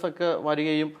സിക്നെസ് ഒക്കെ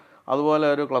വരികയും അതുപോലെ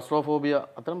ഒരു ക്ലസ്ട്രോഫോബിയ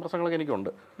അത്തരം പ്രശ്നങ്ങളൊക്കെ എനിക്കുണ്ട്.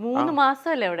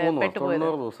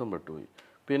 90 ദിവസം പെട്ടുപോയി.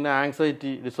 പിന്നെ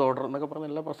ആങ്സൈറ്റി ഡിസോർഡർ എന്നൊക്കെ പറഞ്ഞ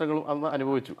എല്ലാ പ്രശ്നങ്ങളും അന്ന്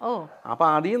അനുഭവിച്ചു. അപ്പോൾ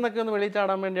അതിൽ നിന്നൊക്കെ ഒന്ന് വെളിയിൽ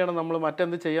ചാടാൻ വേണ്ടിയാണ് നമ്മൾ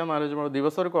മറ്റെന്ത് ചെയ്യാമെന്ന് ആലോചിക്കുമ്പോൾ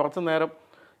ദിവസം ഒരു കുറച്ച് നേരം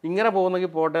ഇങ്ങനെ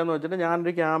പോകുന്നെങ്കിൽ പോട്ടെ എന്ന് വെച്ചിട്ട്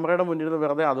ഞാനൊരു ക്യാമറയുടെ മുന്നിൽ നിന്ന്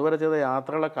വെറുതെ അതുവരെ ചെയ്ത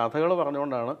യാത്രകളുടെ കഥകൾ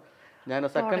പറഞ്ഞുകൊണ്ടാണ് ഞാൻ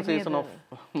second season of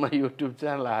my YouTube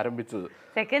channel ആരംഭിച്ചത്.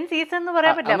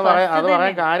 അത്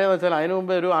പറയാൻ കാര്യം എന്ന് വെച്ചാൽ അതിന്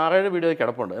മുമ്പ് ഒരു 6-7 വീഡിയോ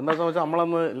കിടപ്പുണ്ട്. എന്താണെന്ന് വെച്ചാൽ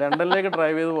നമ്മളന്ന് ലണ്ടനിലേക്ക്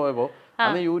ഡ്രൈവ് ചെയ്ത് പോയപ്പോൾ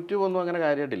അന്ന് യൂട്യൂബ് ഒന്നും അങ്ങനെ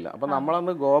കാര്യമായിട്ടില്ല. അപ്പം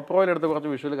നമ്മളന്ന് ഗോപ്രോയിലെടുത്ത് കുറച്ച്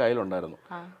വിഷ്വൽ കയ്യിലുണ്ടായിരുന്നു.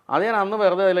 അത് ഞാൻ അന്ന്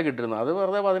വെറുതെ അതിലേക്ക് ഇട്ടിരുന്നു. അത്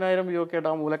വെറുതെ 10,000 വ്യൂ ഒക്കെ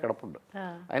ആയിട്ട് ആ മൂല കിടപ്പുണ്ട്.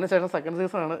 അതിനുശേഷം സെക്കൻഡ്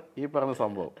സീസണാണ് ഈ പറഞ്ഞ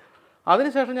സംഭവം.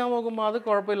 അതിനുശേഷം ഞാൻ നോക്കുമ്പോൾ അത്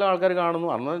കുഴപ്പമില്ല, ആൾക്കാർ കാണുന്നു.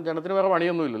 അന്ന് ജനത്തിന് വേറെ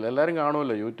പണിയൊന്നും ഇല്ലല്ലോ, എല്ലാവരും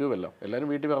കാണുമല്ലോ യൂട്യൂബല്ല, എല്ലാവരും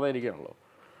വീട്ടിൽ വെറുതെ ഇരിക്കുകയാണല്ലോ.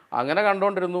 അങ്ങനെ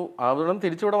കണ്ടുകൊണ്ടിരുന്നു. അവിടെ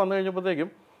തിരിച്ചിവിടെ വന്നു കഴിഞ്ഞപ്പോഴത്തേക്കും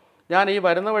ഞാൻ ഈ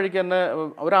വരുന്ന വഴിക്ക് തന്നെ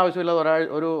ഒരാവശ്യമില്ലാതെ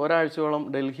ഒരാഴ്ചയോളം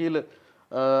ഡൽഹിയിൽ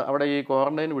അവിടെ ഈ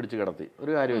ക്വാറന്റൈൻ പിടിച്ച് കിടത്തി,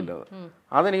 ഒരു കാര്യമില്ലാതെ.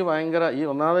 അതെനിക്ക് ഭയങ്കര ഈ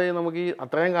ഒന്നാമത് നമുക്ക് ഈ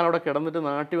അത്രയും കാലം അവിടെ കിടന്നിട്ട്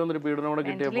നാട്ടിൽ വന്നൊരു പീഡനം അവിടെ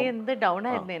കിട്ടിയപ്പോൾ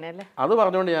അത്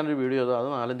പറഞ്ഞുകൊണ്ട് ഞാനൊരു വീഡിയോ ചെയ്തു. അത്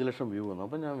 4-5 ലക്ഷം വ്യൂ വന്നു.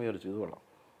 അപ്പം ഞാൻ വിചാരിച്ചു ഇത് കൊള്ളാം,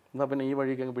 എന്നാൽ പിന്നെ ഈ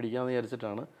വഴിക്ക് അങ്ങ് പിടിക്കാമെന്ന്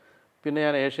വിചാരിച്ചിട്ടാണ് പിന്നെ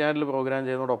ഞാൻ ഏഷ്യാനെറ്റിൽ പ്രോഗ്രാം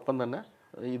ചെയ്യുന്നതോടൊപ്പം തന്നെ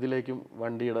ഇതിലേക്കും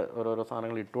വണ്ടിയുടെ ഓരോരോ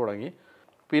സാധനങ്ങൾ ഇട്ടു തുടങ്ങി.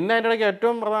 പിന്നെ അതിൻ്റെ ഇടയ്ക്ക്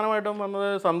ഏറ്റവും പ്രധാനമായിട്ടും വന്നത്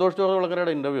സന്തോഷ് ജോർജ്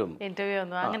കുളക്കരയുടെ ഇന്റർവ്യൂ വന്നു.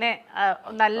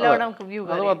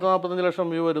 അത് 10-45 ലക്ഷം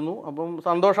വ്യൂ വരുന്നു. അപ്പം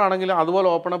സന്തോഷമാണെങ്കിൽ അതുപോലെ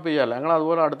ഓപ്പൺ അപ്പ് ചെയ്യാമല്ലോ. ഞങ്ങൾ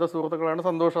അതുപോലെ അടുത്ത സുഹൃത്തുക്കളാണ്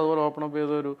സന്തോഷം അതുപോലെ ഓപ്പൺ അപ്പ്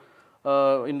ചെയ്തൊരു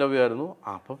ഇന്റർവ്യൂ ആയിരുന്നു.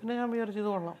 അപ്പം പിന്നെ ഞാൻ വിചാരിച്ചു ഇത്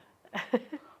കൊള്ളാം.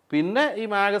 പിന്നെ ഈ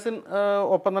മാഗസിൻ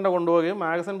ഒപ്പം തന്നെ കൊണ്ടുപോവുകയും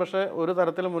മാഗസിൻ പക്ഷേ ഒരു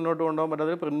തരത്തിലും മുന്നോട്ട് കൊണ്ടുപോകാൻ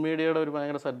പറ്റാതെ പ്രിന്റ് മീഡിയയുടെ ഒരു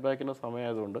ഭയങ്കര സെറ്റ് ബാക്കിൻ്റെ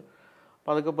സമയമായതുകൊണ്ട്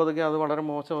പതുക്കെ അത് വളരെ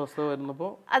മോശം അവസ്ഥ വരുന്നപ്പോൾ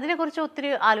അതിനെക്കുറിച്ച് ഒത്തിരി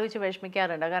ആലോചിച്ച്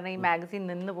വിഷമിക്കാറുണ്ട്. കാരണം ഈ മാഗസിൻ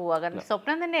നിന്ന് പോവുക, കാരണം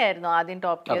സ്വപ്നം തന്നെയായിരുന്നു. ആദ്യം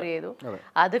ടോപ്പ് ഗിയർ ചെയ്തു,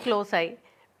 അത് ക്ലോസ് ആയി.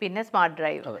 പിന്നെ സ്മാർട്ട്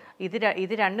ഡ്രൈവ്,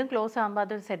 ഇത് രണ്ടും ക്ലോസ് ആകുമ്പോൾ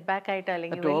അതൊരു സെറ്റ് ബാക്ക് ആയിട്ട്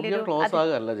അല്ലെങ്കിൽ ക്ലോസ്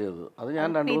ആകുകയല്ല ചെയ്തത്. അത് ഞാൻ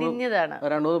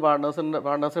 2-3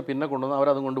 പാർട്ട്നേഴ്സിനെ പിന്നെ കൊണ്ടുവന്ന്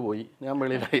അവരതും കൊണ്ടുപോയി, ഞാൻ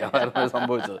വെളിയിലായി. അതായിരുന്നു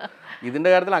സംഭവിച്ചത്. ഇതിൻ്റെ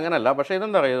കാര്യത്തിൽ അങ്ങനെയല്ല. പക്ഷേ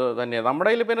ഇതെന്താ പറയുക തന്നെ നമ്മുടെ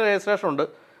കയ്യിൽ പിന്നെ രജിസ്ട്രേഷൻ ഉണ്ട്,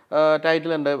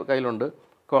 ടൈറ്റിൽ എൻ്റെ കയ്യിലുണ്ട്.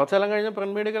 കുറച്ചെല്ലാം കഴിഞ്ഞ്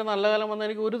പ്രിന്റ് മീഡിയയ്ക്ക് നല്ല കാലം വന്നാൽ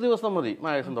എനിക്ക് ഒരു ദിവസം മതി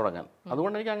മാഗസിൻ തുടങ്ങാൻ.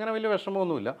 അതുകൊണ്ട് എനിക്ക് അങ്ങനെ വലിയ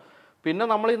വിഷമമൊന്നുമില്ല. പിന്നെ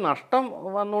നമ്മൾ ഈ നഷ്ടം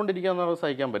വന്നുകൊണ്ടിരിക്കുക എന്ന്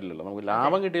സഹിക്കാൻ പറ്റില്ലല്ലോ. നമുക്ക്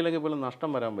ലാഭം കിട്ടിയില്ലെങ്കിൽ പോലും നഷ്ടം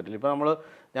വരാൻ പറ്റില്ല. ഇപ്പോൾ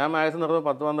ഞാൻ മാഗസിൻ നടത്തുമ്പോൾ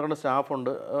 10-12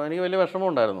 സ്റ്റാഫുണ്ട്. എനിക്ക് വലിയ വിഷമം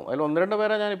ഉണ്ടായിരുന്നു. അതിൽ 1-2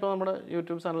 പേരെ ഞാനിപ്പോൾ നമ്മുടെ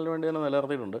യൂട്യൂബ് ചാനലിന് വേണ്ടി തന്നെ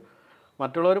നിലനിർത്തിയിട്ടുണ്ട്.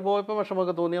 മറ്റുള്ളവർ പോയപ്പോൾ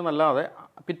വിഷമമൊക്കെ തോന്നിയെന്നല്ലാതെ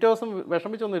പിറ്റേ ദിവസം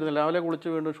വിഷമിച്ചൊന്നും ഇരുന്നില്ല. രാവിലെ കുളിച്ച്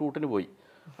വീണ്ടും ഷൂട്ടിന് പോയി,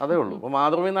 അതേ ഉള്ളൂ. അപ്പോൾ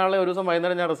മാതൃഭൂമി നാളെ ഒരു ദിവസം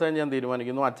വൈകുന്നേരം ഞാൻ റിസൈൻ ചെയ്യാൻ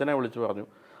തീരുമാനിക്കുന്നു. അച്ഛനെ വിളിച്ച് പറഞ്ഞു,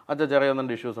 അച്ഛൻ ചെറിയ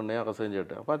ഒന്നും ഇഷ്യൂസ് ഉണ്ട്, ഞാൻ റിസൈൻ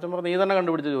ചെയ്യട്ടെ. അപ്പോൾ അച്ഛൻ പറഞ്ഞു നീ തന്നെ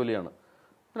കണ്ടുപിടിച്ച ജോലിയാണ്,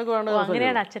 നിനക്ക് വേണ്ട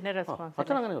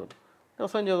അച്ഛൻ അങ്ങനെ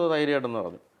റിസൈൻ ചെയ്തു ധൈര്യമായിട്ടെന്ന്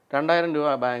പറഞ്ഞു. 2,000 രൂപ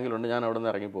ബാങ്കിലുണ്ട്, ഞാൻ അവിടെ നിന്ന്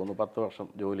ഇറങ്ങി പോകുന്നു 10 വർഷം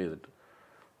ജോലി ചെയ്തിട്ട്.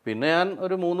 പിന്നെ ഞാൻ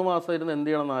ഒരു 3 മാസം ഇരുന്ന് എന്ത്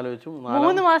ചെയ്യണമെന്ന് ആലോചിച്ചു.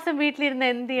 3 മാസം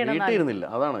വീട്ടിലിരുന്നില്ല.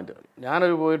 അതാണ് എൻ്റെ.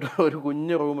 ഞാനൊരു പോയിട്ട് ഒരു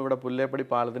കുഞ്ഞു റൂം ഇവിടെ പുല്ലേപ്പടി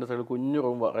പാലത്തിൻ്റെ സൈഡിൽ കുഞ്ഞു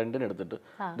റൂം റെന്റിന് എടുത്തിട്ട്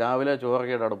രാവിലെ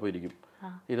ചോറൊക്കെയായിട്ട് അവിടെ പോയിരിക്കും,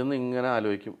 ഇരുന്ന് ഇങ്ങനെ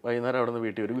ആലോചിക്കും. വൈകുന്നേരം അവിടെ നിന്ന്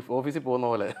വീട്ടിൽ ഒരു ഓഫീസിൽ പോകുന്ന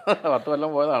പോലെ 10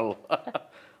 കൊല്ലം പോയതാണല്ലോ.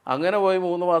 അങ്ങനെ പോയി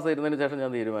 3 മാസം ഇരുന്നതിന് ശേഷം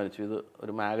ഞാൻ തീരുമാനിച്ചു ഇത്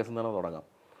ഒരു മാഗസിൻ തന്നെ തുടങ്ങാം.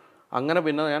 അങ്ങനെ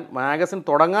പിന്നെ ഞാൻ മാഗസിൻ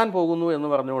തുടങ്ങാൻ പോകുന്നു എന്ന്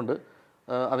പറഞ്ഞുകൊണ്ട്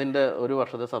അതിൻ്റെ 1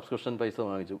 വർഷത്തെ സബ്സ്ക്രിപ്ഷൻ പൈസ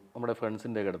വാങ്ങിച്ചു നമ്മുടെ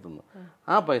ഫ്രണ്ട്സിൻ്റെ ഒക്കെ അടുത്തുനിന്ന്.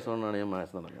 ആ പൈസ കൊണ്ടാണ് ഞാൻ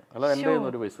മാഗസിൻ തുടങ്ങിയത്. അല്ലാതെ എൻ്റെ കയ്യിൽ നിന്ന്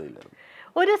ഒരു പൈസ ഇല്ലായിരുന്നു.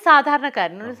 ഒരു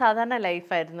സാധാരണക്കാരൻ, ഒരു സാധാരണ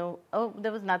ലൈഫായിരുന്നു.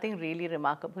 There was nothing really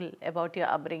remarkable about your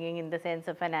upbringing in the sense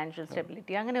of financial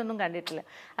stability. അങ്ങനെയൊന്നും കണ്ടിട്ടില്ല.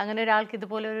 അങ്ങനെ ഒരാൾക്ക്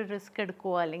ഇതുപോലെ ഒരു റിസ്ക്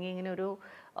എടുക്കുമോ അല്ലെങ്കിൽ ഇങ്ങനെ ഒരു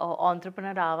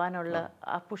ഓൺട്രപ്രണർ ആവാനുള്ള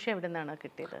ആ പുഷ് എവിടെ നിന്നാണ്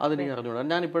കിട്ടിയത്? അതെനിക്ക് അറിഞ്ഞൂടാ.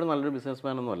 ഞാൻ ഇപ്പോഴും നല്ലൊരു ബിസിനസ്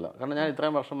മാൻ ഒന്നും അല്ല. കാരണം ഞാൻ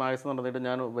ഇത്രയും വർഷം മാഗസിൻ നടന്നിട്ട്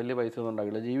ഞാൻ വലിയ പൈസ ഒന്നും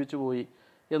ഉണ്ടാക്കില്ല, ജീവിച്ചു പോയി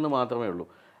എന്ന് മാത്രമേ ഉള്ളൂ.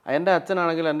 എൻ്റെ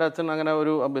അച്ഛനാണെങ്കിൽ എൻ്റെ അച്ഛൻ അങ്ങനെ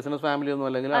ഒരു ബിസിനസ് ഫാമിലി ഒന്നും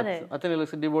അല്ലെങ്കിൽ അച്ഛൻ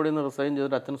ഇലക്ട്രിസിറ്റി ബോർഡിൽ നിന്ന് റിസൈൻ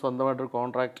ചെയ്തിട്ട് അച്ഛൻ സ്വന്തമായിട്ടൊരു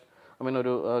കോൺട്രാക്ട്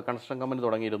ഒരു കൺസ്ട്രക്ഷൻ കമ്പനി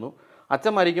തുടങ്ങിയിരുന്നു.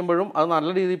 അച്ഛൻ മരിക്കുമ്പോഴും അത് നല്ല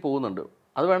രീതിയിൽ പോകുന്നുണ്ട്.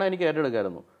 അത് വേണം എനിക്ക്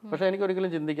ഏറ്റെടുക്കാമായിരുന്നു. പക്ഷേ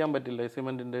എനിക്കൊരിക്കലും ചിന്തിക്കാൻ പറ്റില്ല ഈ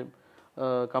സിമെൻറ്റിൻ്റെയും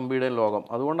കമ്പിയുടെയും ലോകം.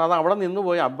 അതുകൊണ്ട് അത് അവിടെ നിന്ന്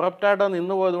പോയി അബ്രപ്റ്റായിട്ട്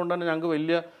നിന്ന് പോയത് കൊണ്ട് തന്നെ ഞങ്ങൾക്ക്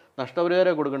വലിയ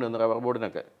നഷ്ടപരിഹാരം കൊടുക്കേണ്ടി വന്നു റബ്ബർ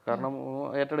ബോർഡിനൊക്കെ. കാരണം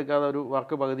ഏറ്റെടുക്കാതെ ഒരു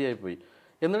വർക്ക് പകുതിയായിപ്പോയി.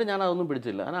 എന്നിട്ട് ഞാൻ അതൊന്നും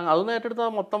പിടിച്ചില്ല. അതൊന്നും ഏറ്റെടുത്താൽ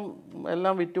മൊത്തം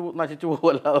എല്ലാം വിറ്റ് നശിച്ചു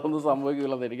പോകുമല്ല, അതൊന്നും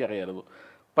സംഭവിക്കില്ലെന്ന് എനിക്കറിയാമായിരുന്നു.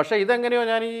 പക്ഷേ ഇതെങ്ങനെയോ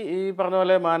ഞാൻ ഈ പറഞ്ഞ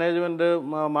പോലെ മാനേജ്മെൻറ്റ്,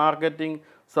 മാർക്കറ്റിംഗ്,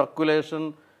 സർക്കുലേഷൻ,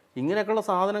 ഇങ്ങനെയൊക്കെയുള്ള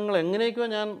സാധനങ്ങൾ എങ്ങനെയൊക്കെയോ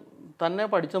ഞാൻ തന്നെ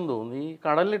പഠിച്ചെന്ന് തോന്നുന്നു. ഈ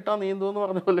കടലിലിട്ടാൽ നീന്തുമെന്ന്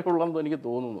പറഞ്ഞ പോലെ ഉള്ളതെന്ന് എനിക്ക്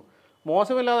തോന്നുന്നു.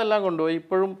 മോശമില്ലാതെ എല്ലാം കൊണ്ടുപോയി.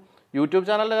 ഇപ്പോഴും യൂട്യൂബ്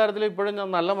ചാനലിൻ്റെ കാര്യത്തിൽ ഇപ്പോഴും ഞാൻ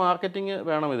നല്ല മാർക്കറ്റിംഗ്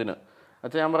വേണം ഇതിന്.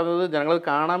 പക്ഷേ ഞാൻ പറഞ്ഞത് ജനങ്ങൾ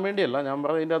കാണാൻ വേണ്ടിയല്ല, ഞാൻ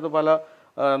പറഞ്ഞത് ഇതിൻ്റെ അകത്ത് പല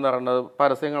എന്താ പറയുന്നത്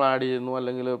പരസ്യങ്ങൾ ആഡ് ചെയ്യുന്നു,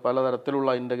 അല്ലെങ്കിൽ പലതരത്തിലുള്ള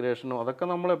ഇൻ്റഗ്രേഷനും അതൊക്കെ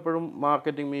നമ്മളെപ്പോഴും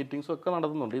മാർക്കറ്റിംഗ് മീറ്റിങ്സും ഒക്കെ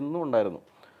നടത്തുന്നുണ്ട്. ഇന്നും ഉണ്ടായിരുന്നു.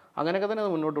 അങ്ങനെയൊക്കെ തന്നെ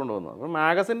അത് മുന്നോട്ട് കൊണ്ടുപോകുന്നത്. അപ്പോൾ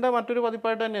മാഗസിൻ്റെ മറ്റൊരു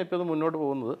പതിപ്പായിട്ട് തന്നെ ഇപ്പോൾ ഇത് മുന്നോട്ട്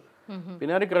പോകുന്നത്.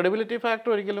 പിന്നെ ഒരു ക്രെഡിബിലിറ്റി ഫാക്ടർ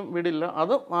ഒരിക്കലും വിടില്ല.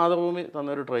 അത് മാതൃഭൂമി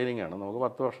തന്നൊരു ട്രെയിനിങ് ആണ്. നമുക്ക്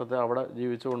 10 വർഷത്തെ അവിടെ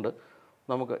ജീവിച്ചുകൊണ്ട്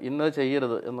നമുക്ക് ഇന്നത്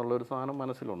ചെയ്യരുത് എന്നുള്ളൊരു സാധനം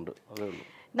മനസ്സിലുണ്ട്. അതേ ഉള്ളൂ.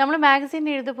 നമ്മൾ മാഗസീൻ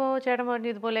എഴുതുമ്പോൾ ചേട്ടൻ പറഞ്ഞു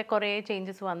ഇതുപോലെ കുറേ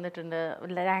ചേഞ്ചസ് വന്നിട്ടുണ്ട്,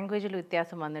 ലാംഗ്വേജിൽ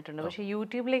വ്യത്യാസം വന്നിട്ടുണ്ട്. പക്ഷേ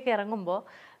യൂട്യൂബിലേക്ക് ഇറങ്ങുമ്പോൾ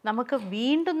നമുക്ക്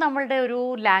വീണ്ടും നമ്മളുടെ ഒരു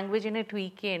ലാംഗ്വേജിനെ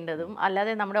ട്വീക്ക് ചെയ്യേണ്ടതും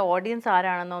അല്ലാതെ നമ്മുടെ ഓഡിയൻസ്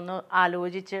ആരാണെന്നൊന്ന്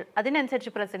ആലോചിച്ച്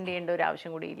അതിനനുസരിച്ച് പ്രസൻറ്റ് ചെയ്യേണ്ട ഒരു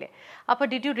ആവശ്യം കൂടിയില്ലേ? അപ്പോൾ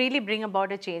did you really bring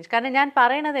about A change? കാരണം ഞാൻ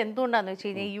പറയണത് എന്തുകൊണ്ടാണെന്ന് വെച്ച്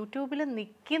കഴിഞ്ഞാൽ യൂട്യൂബിൽ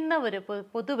നിൽക്കുന്നവർ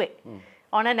പൊതുവെ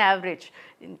on an average,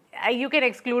 you can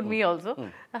exclude me also,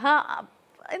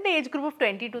 in the age group of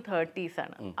 20 to 30s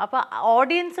ആണ്. അപ്പോൾ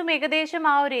ഓഡിയൻസും ഏകദേശം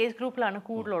ആ ഒരു age ഗ്രൂപ്പിലാണ്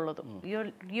കൂടുതലുള്ളതും.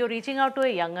 U reaching out to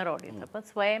A younger audience. അപ്പോൾ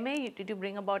സ്വയമേ did you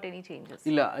bring about any changes?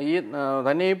 ഇല്ല, ഈ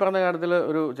തന്നെ ഈ പറഞ്ഞ കാര്യത്തിൽ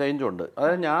ഒരു ചേഞ്ച് ഉണ്ട്.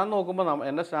 അതായത് ഞാൻ നോക്കുമ്പോൾ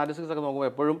എൻ്റെ സ്റ്റാറ്റിസ്റ്റിക്സ് ഒക്കെ നോക്കുമ്പോൾ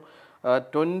എപ്പോഴും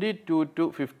 22 to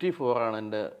 54 ആണ്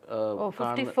എൻ്റെ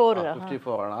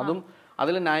 54 ആണ്. അതും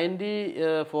അതിൽ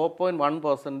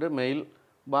 94.1% മെയിൽ,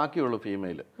 ബാക്കിയുള്ളൂ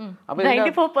ഫീമെയിൽ. അപ്പോൾ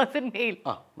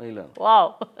മെയിലാണ്.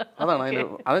 അതാണ് അതിൻ്റെ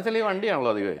അതെന്നുവെച്ചാൽ ഈ വണ്ടിയാണല്ലോ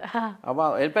അധികമായി. അപ്പോൾ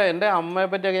ഇപ്പം എൻ്റെ അമ്മയെ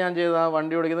പറ്റിയൊക്കെ ഞാൻ ചെയ്ത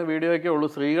വണ്ടി ഓടിക്കുന്ന വീഡിയോ ഒക്കെ ഉള്ളൂ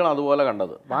സ്ത്രീകൾ അതുപോലെ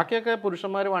കണ്ടത്. ബാക്കിയൊക്കെ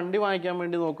പുരുഷന്മാർ വണ്ടി വാങ്ങിക്കാൻ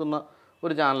വേണ്ടി നോക്കുന്ന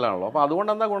ഒരു ചാനലാണല്ലോ. അപ്പോൾ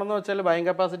അതുകൊണ്ട് എന്താ ഗുണമെന്ന് വെച്ചാൽ ബൈങ്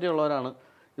കപ്പാസിറ്റി ഉള്ളവരാണ്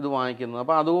ഇത് വാങ്ങിക്കുന്നത്.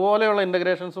 അപ്പോൾ അതുപോലെയുള്ള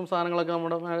ഇൻ്റഗ്രേഷൻസും സാധനങ്ങളൊക്കെ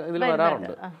നമ്മുടെ ഇതിൽ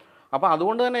വരാറുണ്ട്. അപ്പോൾ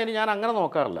അതുകൊണ്ട് തന്നെ ഞാൻ അങ്ങനെ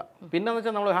നോക്കാറില്ല. പിന്നെന്ന്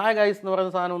വെച്ചാൽ നമ്മൾ ഹായ് ഗൈസ് എന്ന്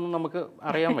പറയുന്ന സാധനം ഒന്നും നമുക്ക്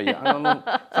അറിയാൻ വയ്യ, അങ്ങനൊന്നും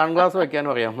സൺഗ്ലാസ് വെക്കാനും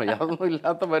അറിയാൻ വയ്യ, അതൊന്നും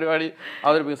ഇല്ലാത്ത പരിപാടി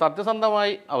അവതരിപ്പിക്കും,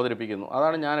 സത്യസന്ധമായി അവതരിപ്പിക്കുന്നു.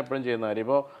 അതാണ് ഞാൻ എപ്പോഴും ചെയ്യുന്ന കാര്യം.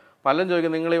 ഇപ്പോൾ പലരും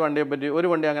ചോദിക്കും നിങ്ങൾ ഈ വണ്ടിയെ പറ്റി, ഒരു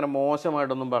വണ്ടി അങ്ങനെ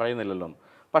മോശമായിട്ടൊന്നും പറയുന്നില്ലല്ലോ.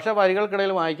 പക്ഷേ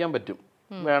വരികൾക്കിടയിൽ വായിക്കാൻ പറ്റും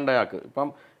വേണ്ടയാൾക്ക്. ഇപ്പം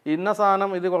ഇന്ന സാധനം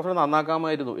ഇത് കുറച്ചുകൂടി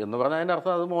നന്നാക്കാമായിരുന്നു എന്ന് പറഞ്ഞാൽ അതിൻ്റെ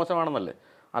അർത്ഥം അത് മോശമാണെന്നല്ലേ,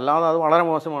 അല്ലാതെ അത് വളരെ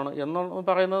മോശമാണ് എന്ന്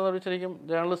പറയുന്നത് ഒരു ശരിക്കും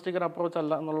ജേർണലിസ്റ്റിക് ഒരു അപ്രോച്ച്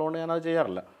അല്ല എന്നുള്ളതുകൊണ്ട് ഞാനത്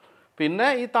ചെയ്യാറില്ല. പിന്നെ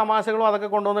ഈ തമാശകളും അതൊക്കെ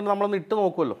കൊണ്ടുവന്നിട്ട് നമ്മളൊന്ന് ഇട്ട്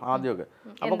നോക്കുമല്ലോ ആദ്യമൊക്കെ.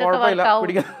 അപ്പോൾ കുഴപ്പമില്ല,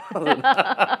 പിടിക്കാൻ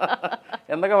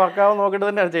എന്തൊക്കെ വർക്കാവും നോക്കിയിട്ട്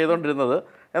തന്നെയാണ് ചെയ്തുകൊണ്ടിരുന്നത്.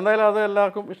 എന്തായാലും അത്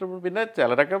എല്ലാവർക്കും ഇഷ്ടപ്പെടും. പിന്നെ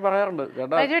ചിലരൊക്കെ പറയാറുണ്ട്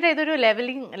ചേട്ടാ ഇതൊരു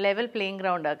ലെവൽ പ്ലേയിങ്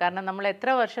ഗ്രൗണ്ടാണ്. കാരണം നമ്മൾ എത്ര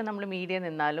വർഷം നമ്മൾ മീഡിയ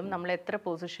നിന്നാലും, നമ്മൾ എത്ര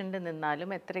പൊസിഷനിൽ നിന്നാലും,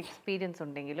 എത്ര എക്സ്പീരിയൻസ്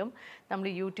ഉണ്ടെങ്കിലും നമ്മൾ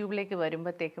യൂട്യൂബിലേക്ക്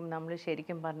വരുമ്പോഴത്തേക്കും നമ്മൾ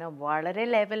ശരിക്കും പറഞ്ഞാൽ വളരെ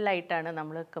ലെവലായിട്ടാണ്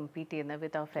നമ്മൾ കമ്പീറ്റ് ചെയ്യുന്നത്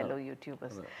വിത്ത് അവർ ഫെലോ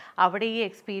യൂട്യൂബേഴ്സ്. അവിടെ ഈ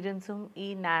എക്സ്പീരിയൻസും ഈ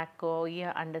നാക്കോ ഈ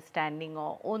അണ്ടർസ്റ്റാൻഡിങ്ങോ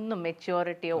ഒന്നും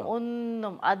മെച്യൂരിറ്റിയോ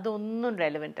അതൊന്നും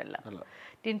റെലവെൻ്റ് അല്ല.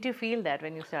 Didn't you feel that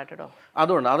when you started off?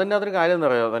 അതുകൊണ്ട് അതിൻ്റെ അതൊരു കാര്യം എന്താ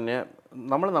പറയുക, തന്നെ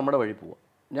നമ്മൾ നമ്മുടെ വഴി പോവാം.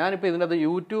 ഞാനിപ്പോൾ ഇതിൻ്റെ അകത്ത്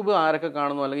യൂട്യൂബ് ആരൊക്കെ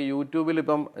കാണുന്നു, അല്ലെങ്കിൽ യൂട്യൂബിൽ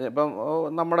ഇപ്പം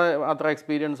നമ്മുടെ അത്ര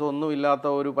എക്സ്പീരിയൻസ് ഒന്നും ഇല്ലാത്ത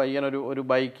ഒരു പയ്യൻ ഒരു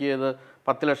ബൈക്ക് ചെയ്ത്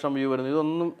 10 ലക്ഷം വ്യൂ വരുന്നു,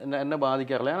 ഇതൊന്നും എന്നെ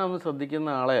ബാധിക്കാറില്ല. ഞാനൊന്നും ശ്രദ്ധിക്കുന്ന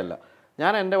ആളെയല്ല.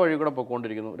 ഞാൻ എൻ്റെ വഴി കൂടെ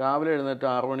പൊയ്ക്കൊണ്ടിരിക്കുന്നു. രാവിലെ എഴുന്നേറ്റ്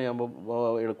 6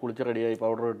 മണിയാകുമ്പോൾ കുളിച്ച് റെഡിയായി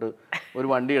പൗഡർ ഇട്ട് ഒരു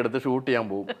വണ്ടി എടുത്ത് ഷൂട്ട് ചെയ്യാൻ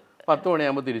പോകും. 10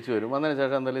 മണിയാകുമ്പോൾ തിരിച്ചു വരും. വന്നതിന്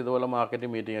ശേഷം എന്തായാലും ഇതുപോലെ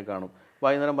മാർക്കറ്റിംഗ് മീറ്റിംഗ് ഒക്കെ കാണും.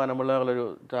 വൈകുന്നേരം പനമ്പിള്ളകളൊരു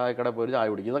ചായക്കട പോയി ചായ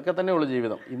കുടിക്കും. ഇതൊക്കെ തന്നെ ഉള്ളു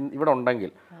ജീവിതം ഇവിടെ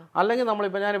ഉണ്ടെങ്കിൽ. അല്ലെങ്കിൽ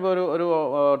നമ്മളിപ്പോൾ ഞാനിപ്പോൾ ഒരു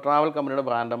ട്രാവൽ കമ്പനിയുടെ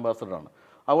ബ്രാൻഡ് അംബാസഡറാണ്.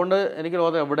 അതുകൊണ്ട് എനിക്ക്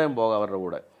ലോകത്ത് എവിടെയും പോകാം അവരുടെ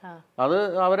കൂടെ. അത്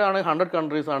അവരാണ് 100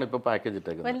 countries ആണ് ഇപ്പോൾ പാക്കേജ്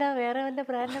ഇട്ടേക്കുന്നത്.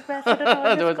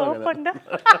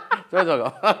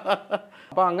 ചോദിച്ചോക്കാം.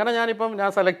 അപ്പോൾ അങ്ങനെ ഞാൻ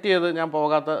സെലക്ട് ചെയ്ത് ഞാൻ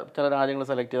പോകാത്ത ചില രാജ്യങ്ങൾ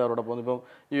സെലക്ട് ചെയ്ത് അവിടെ പോകുന്നു. ഇപ്പം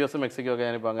US, മെക്സിക്കോ ഒക്കെ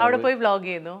ഞാനിപ്പോൾ അങ്ങനെ അവിടെ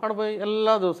പോയി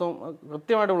എല്ലാ ദിവസവും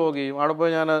കൃത്യമായിട്ട് വ്ളോഗ് ചെയ്യും. അവിടെ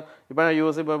പോയി ഞാൻ ഇപ്പം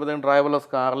US പോയപ്പോഴത്തേക്കും ഡ്രൈവർലെസ്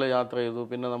കാറിൽ യാത്ര ചെയ്തു.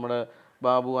 പിന്നെ നമ്മുടെ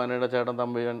ബാബു ആനയുടെ ചേട്ടൻ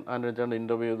തമ്പയ്യൻ ആനയുടെ ചേട്ടൻ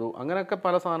ഇൻ്റർവ്യൂ ചെയ്തു. അങ്ങനെയൊക്കെ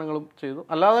പല സാധനങ്ങളും ചെയ്തു.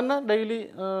 അല്ലാതെ തന്നെ ഡെയിലി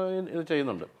ഇത്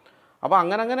ചെയ്യുന്നുണ്ട്. അപ്പോൾ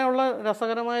അങ്ങനെയുള്ള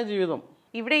രസകരമായ ജീവിതം.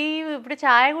 ഇവിടെ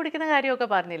ചായ കുടിക്കുന്ന കാര്യമൊക്കെ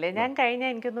പറഞ്ഞില്ലേ, ഞാൻ കഴിഞ്ഞ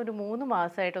എനിക്കൊന്നൊരു 3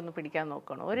 മാസമായിട്ടൊന്ന് പിടിക്കാൻ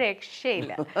നോക്കണം. ഒരു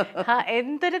രക്ഷയില്ല.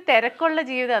 എന്തൊരു തിരക്കുള്ള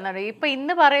ജീവിതമാണ്. ഇപ്പൊ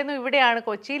ഇന്ന് പറയുന്നു ഇവിടെയാണ്,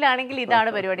 കൊച്ചിയിലാണെങ്കിൽ ഇതാണ്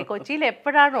പരിപാടി. കൊച്ചിയിൽ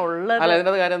എപ്പോഴാണ് ഉള്ളത്? അല്ല,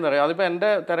 ഇതിൻ്റെ കാര്യം എന്താ പറയുക, അതിപ്പോൾ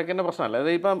എൻ്റെ തിരക്കിൻ്റെ പ്രശ്നമല്ല.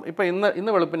 ഇപ്പം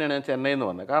ഇന്ന് വെളുപ്പിനെയാണ് ഞാൻ ചെന്നൈയിൽ നിന്ന്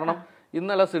വന്നത്. കാരണം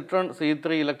ഇന്നലെ സിട്രോൺ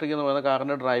C3 ഇലക്ട്രിക് എന്ന് പറയുന്ന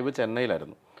കാറിൻ്റെ ഡ്രൈവ്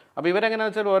ചെന്നൈയിലായിരുന്നു. അപ്പോൾ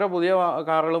ഇവരെങ്ങനെയാണെന്ന് വെച്ചാൽ ഓരോ പുതിയ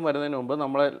കാറുകളും വരുന്നതിന് മുമ്പ്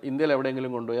നമ്മളെ ഇന്ത്യയിൽ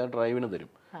എവിടെയെങ്കിലും കൊണ്ടുപോയി ആ ഡ്രൈവിന് തരും.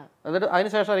 എന്നിട്ട് അതിന്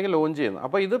ശേഷമായിരിക്കും ലോഞ്ച് ചെയ്യുന്നത്.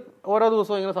 അപ്പോൾ ഇത് ഓരോ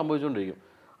ദിവസവും ഇങ്ങനെ സംഭവിച്ചുകൊണ്ടിരിക്കും.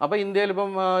 അപ്പോൾ ഇന്ത്യയിൽ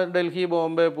ഇപ്പം ഡൽഹി,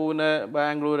 ബോംബെ, പൂനെ,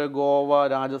 ബാംഗ്ലൂർ, ഗോവ,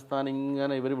 രാജസ്ഥാൻ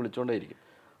ഇങ്ങനെ ഇവർ വിളിച്ചുകൊണ്ടേയിരിക്കും.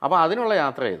 അപ്പോൾ അതിനുള്ള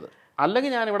യാത്ര ചെയ്ത്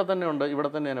അല്ലെങ്കിൽ ഞാൻ ഇവിടെ തന്നെ ഉണ്ട്, ഇവിടെ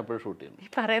തന്നെ ഞാൻ എപ്പോഴും ഷൂട്ട് ചെയ്യുന്നു. ഈ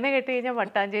പറയുന്ന കേട്ട് കഴിഞ്ഞാൽ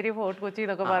മട്ടാഞ്ചേരി, ഫോർട്ട് കൊച്ചി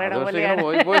എന്നൊക്കെ പറയണ പോലെയാണ്.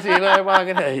 പോയി ചെയ്തപ്പോൾ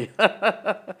അങ്ങനെയായി.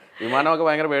 വിമാനമൊക്കെ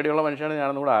ഭയങ്കര പേടിയുള്ള മനുഷ്യനാണ്,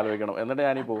 ഞാനൊന്നും കൂടെ ആലോചിക്കണം. എന്നിട്ട്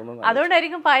ഞാനീ പോകുന്നത്.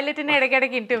 അതുകൊണ്ടായിരിക്കും പൈലറ്റിനെ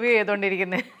ഇടയ്ക്കിടയ്ക്ക് ഇന്റർവ്യൂ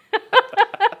ചെയ്തോണ്ടിരിക്കുന്നത്.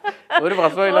 ഒരു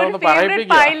പ്രശ്നമില്ല,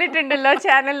 പൈലറ്റ് ഉണ്ടല്ലോ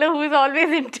ചാനലിൽ, ഹു ഈസ്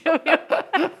ഓൾവേസ് ഇന്റർവ്യൂ.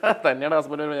 തന്നെയാണ്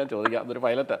ഹസ്ബൻഡിനോട് ഞാൻ ചോദിക്കാം, അതൊരു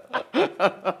പൈലറ്റാ.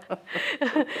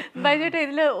 ബൈജുട്ട,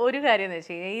 ഇതിൽ ഒരു കാര്യം എന്ന്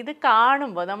വെച്ച് കഴിഞ്ഞാൽ, ഇത്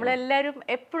കാണുമ്പോൾ നമ്മളെല്ലാവരും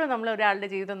എപ്പോഴും നമ്മൾ ഒരാളുടെ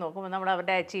ജീവിതം നോക്കുമ്പോൾ നമ്മൾ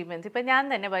അവരുടെ അച്ചീവ്മെന്റ്സ്, ഇപ്പം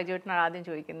ഞാൻ തന്നെ ബൈജുട്ടിനാണ് ആദ്യം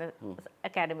ചോദിക്കുന്നത്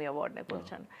അക്കാഡമി അവാർഡിനെ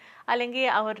കുറിച്ചാണ്, അല്ലെങ്കിൽ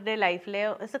അവരുടെ ലൈഫിലെ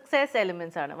സക്സസ്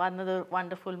എലിമെന്റ്സ് ആണ്. വന്നത്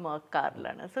വണ്ടർഫുൾ മേർക്ക്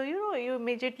കാറിലാണ്. So you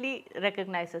immediately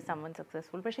recognise someone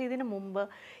successful. പക്ഷേ ഇതിന് മുമ്പ്,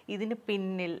 ഇതിന്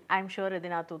പിന്നിൽ ഐ എം ഷുവർ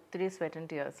ഇതിനകത്ത് ഒത്തിരി സ്വെറ്റ് ആൻഡ്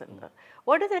ടിയേഴ്സ് ഉണ്ട്.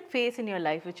 What is that face in your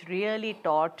life which really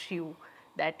taught you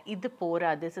that ഇത്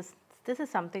പോരാ, this is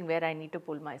something where I need to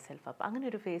pull my self up? അങ്ങനെ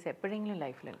ഒരു ഫേസ് എപ്പോഴെങ്കിലും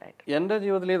ലൈഫിലുണ്ടായിട്ട്? എൻ്റെ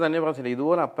ജീവിതത്തിൽ തന്നെ പറഞ്ഞില്ല,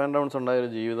 ഇതുപോലെ അപ്പ് ആൻഡ് ഡൗൺസ് ഉണ്ടായ ഒരു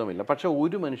ജീവിതമില്ല. പക്ഷെ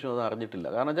ഒരു മനുഷ്യനും അത് അറിഞ്ഞിട്ടില്ല.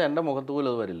 കാരണം വെച്ചാൽ എൻ്റെ മുഖത്ത് പോലും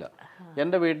അത് വരില്ല.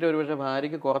 എൻ്റെ വീട്ടിൽ ഒരു പക്ഷേ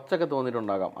ഭാര്യയ്ക്ക് കുറച്ചൊക്കെ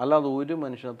തോന്നിയിട്ടുണ്ടാകാം, അല്ലാതെ ഒരു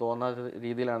മനുഷ്യന് തോന്നാത്ത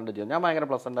രീതിയിലാണ് എൻ്റെ ജീവിതം. ഞാൻ ഭയങ്കര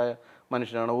പ്ലസൻ്റായ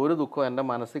മനുഷ്യനാണ്. ഒരു ദുഃഖം എൻ്റെ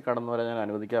മനസ്സിൽ കടന്നു വരെ ഞാൻ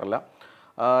അനുവദിക്കാറില്ല.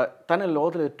 തന്നെ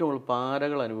ലോകത്തിൽ ഏറ്റവും കൂടുതൽ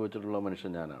പാരകൾ അനുഭവിച്ചിട്ടുള്ള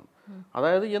മനുഷ്യൻ ഞാനാണ്.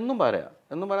 അതായത് എന്നും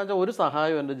പറയാച്ചാൽ ഒരു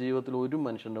സഹായം എൻ്റെ ജീവിതത്തിൽ ഒരു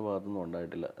മനുഷ്യൻ്റെ ഭാഗത്തുനിന്നും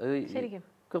ഉണ്ടായിട്ടില്ല.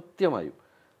 കൃത്യമായും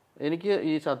എനിക്ക്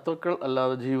ഈ ശത്രുക്കൾ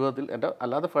അല്ലാതെ ജീവിതത്തിൽ എൻ്റെ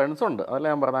അല്ലാതെ ഫ്രണ്ട്സുണ്ട്, അതല്ല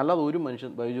ഞാൻ പറഞ്ഞത്. അല്ലാതെ ഒരു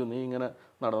മനുഷ്യൻ ബൈജു നീ ഇങ്ങനെ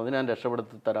നടന്നു ഞാൻ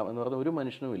രക്ഷപ്പെടുത്തി തരാം എന്ന് പറഞ്ഞ ഒരു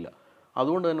മനുഷ്യനും ഇല്ല.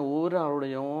 അതുകൊണ്ട് തന്നെ ഒരാളോട്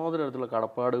യാതൊരു തരത്തിലുള്ള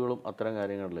കടപ്പാടുകളും അത്തരം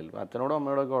കാര്യങ്ങളിലില്ല. അച്ഛനോടും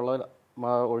അമ്മയോടൊക്കെ ഉള്ള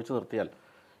ഒഴിച്ചു നിർത്തിയാൽ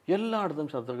എല്ലായിടത്തും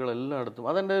ശത്രുക്കൾ, എല്ലായിടത്തും.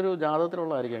 അതെൻ്റെ ഒരു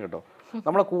ജാതകത്തിലുള്ളതായിരിക്കാം കേട്ടോ.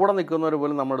 നമ്മളെ കൂടെ നിൽക്കുന്നവർ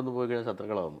പോലും നമ്മുടെ അടുത്ത് പോയി കഴിഞ്ഞാൽ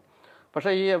ശത്രുക്കളാകുന്നു.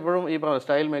 പക്ഷേ ഈ എപ്പോഴും ഈ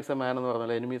സ്റ്റൈൽ മേക്സ് എ മാൻ എന്ന്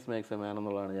പറഞ്ഞാൽ എനിമീസ് മേക്സ് എ മാൻ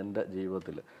എന്നുള്ളതാണ് എൻ്റെ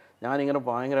ജീവിതത്തിൽ. ഞാനിങ്ങനെ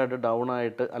ഭയങ്കരമായിട്ട് ഡൗൺ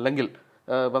ആയിട്ട്, അല്ലെങ്കിൽ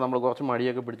ഇപ്പോൾ നമ്മൾ കുറച്ച്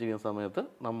മടിയൊക്കെ പിടിച്ചിരിക്കുന്ന സമയത്ത്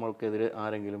നമ്മൾക്കെതിരെ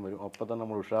ആരെങ്കിലും വരും, അപ്പം തന്നെ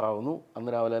നമ്മൾ ഉഷാറാവുന്നു. അന്ന്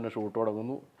രാവിലെ തന്നെ ഷൂട്ട്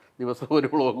തുടങ്ങുന്നു, ദിവസവും ഒരു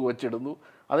വ്ളോഗ് വെച്ചിടുന്നു.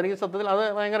 അതെനിക്ക് സത്യത്തിൽ അത്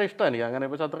ഭയങ്കര ഇഷ്ടമാണ് എനിക്ക്. അങ്ങനെ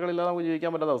ഇപ്പോൾ ശത്രുക്കളില്ലാതെ നമുക്ക്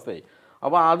ജീവിക്കാൻ പറ്റാത്ത അവസ്ഥയായി.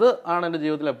 അപ്പോൾ അത് ആണ് എൻ്റെ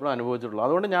ജീവിതത്തിൽ എപ്പോഴും അനുഭവിച്ചിട്ടുള്ളത്.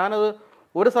 അതുകൊണ്ട് ഞാനത്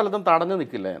ഒരു സ്ഥലത്തും തടഞ്ഞു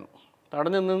നിൽക്കില്ല. ഞാൻ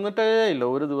തടഞ്ഞു നിന്നിട്ടേ ഇല്ല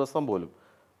ഒരു ദിവസം പോലും.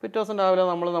 പിറ്റേ ദിവസം രാവിലെ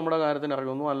നമ്മൾ നമ്മുടെ കാര്യത്തിന്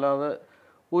ഇറങ്ങുന്നു. അല്ലാതെ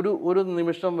ഒരു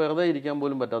നിമിഷം വെറുതെ ഇരിക്കാൻ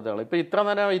പോലും പറ്റാത്ത ആൾ. ഇപ്പോൾ ഇത്ര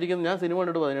നേരം ഇരിക്കുന്നത്, ഞാൻ സിനിമ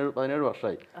കണ്ടിട്ട് 17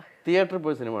 വർഷമായി. തിയേറ്ററിൽ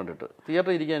പോയി സിനിമ കണ്ടിട്ട്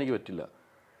തിയേറ്ററിൽ ഇരിക്കാൻ എനിക്ക് പറ്റില്ല.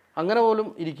 അങ്ങനെ പോലും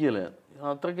ഇരിക്കുകയില്ല.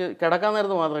 അത്രയ്ക്ക് കിടക്കാൻ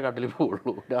നേരത്ത് മാത്രമേ കട്ടിൽ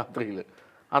പോവുള്ളൂ രാത്രിയിൽ.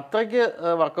 അത്രയ്ക്ക്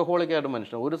വർക്കഹോളിക്കായിട്ട്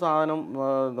മനുഷ്യൻ. ഒരു സാധനം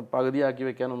പകുതിയാക്കി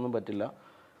വെക്കാനൊന്നും പറ്റില്ല.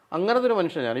 അങ്ങനത്തെ ഒരു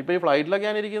മനുഷ്യൻ ഞാൻ. ഇപ്പോൾ ഈ ഫ്ലൈറ്റിലൊക്കെ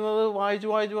ഞാൻ ഇരിക്കുന്നത് വായിച്ച്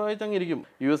അങ്ങ് ഇരിക്കും.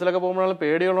 US പോകുമ്പോഴാണ്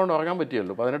പേടിയുള്ളതുകൊണ്ട് ഉറങ്ങാൻ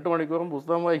പറ്റിയല്ലോ. 18 മണിക്കൂറും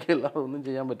പുസ്തകം വായിക്കില്ല, അതൊന്നും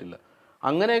ചെയ്യാൻ പറ്റില്ല.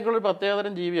 അങ്ങനെയൊക്കെയുള്ളൊരു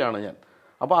പ്രത്യേകതരം ജീവിയാണ് ഞാൻ.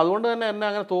 അപ്പോൾ അതുകൊണ്ട് തന്നെ എന്നെ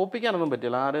അങ്ങനെ തോൽപ്പിക്കാനൊന്നും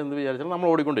പറ്റില്ല. ആരും എന്ത് വിചാരിച്ചാലും നമ്മൾ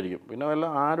ഓടിക്കൊണ്ടിരിക്കും. പിന്നെ വല്ല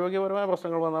ആരോഗ്യപരമായ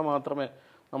പ്രശ്നങ്ങൾ വന്നാൽ മാത്രമേ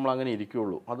നമ്മളങ്ങനെ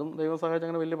ഇരിക്കുകയുള്ളൂ. അതും ദൈവം സഹായിച്ച്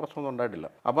അങ്ങനെ വലിയ പ്രശ്നമൊന്നും ഉണ്ടായിട്ടില്ല.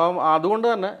 അപ്പം അതുകൊണ്ട്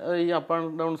തന്നെ ഈ അപ്പ്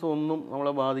ആൻഡ് ഡൗൺസ് ഒന്നും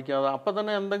നമ്മളെ ബാധിക്കാതെ അപ്പം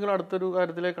തന്നെ എന്തെങ്കിലും അടുത്തൊരു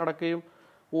കാര്യത്തിലേക്ക് കടക്കുകയും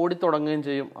ഓടിത്തുടങ്ങുകയും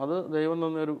ചെയ്യും. അത് ദൈവം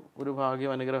തന്നൊരു ഒരു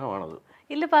ഭാഗ്യം, അനുഗ്രഹമാണത്.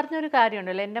 ഇല്ല, പറഞ്ഞൊരു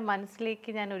കാര്യമുണ്ടല്ലോ, എൻ്റെ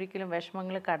മനസ്സിലേക്ക് ഞാൻ ഒരിക്കലും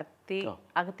വിഷമങ്ങൾ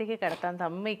അകത്തേക്ക് കടത്താൻ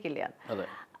സമ്മതിക്കില്ല.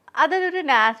 അതൊരു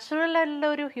നാച്ചുറൽ അല്ല,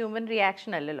 ഒരു ഹ്യൂമൻ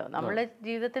റിയാക്ഷൻ അല്ലല്ലോ. നമ്മുടെ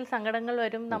ജീവിതത്തിൽ സങ്കടങ്ങൾ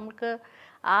വരും, നമുക്ക്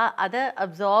അത്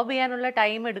അബ്സോർബ് ചെയ്യാനുള്ള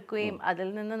ടൈം എടുക്കുകയും അതിൽ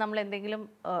നിന്ന് നമ്മൾ എന്തെങ്കിലും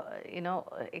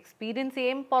എക്സ്പീരിയൻസ്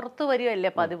ചെയ്യും പുറത്തു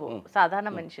വരികയല്ലേ പതിവ് സാധാരണ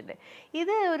മനുഷ്യൻ്റെ.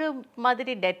 ഇത് ഒരു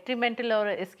മാതിരി ഡെട്രിമെന്റൽ ഓർ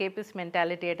എസ്കേപ്പിസ്റ്റ്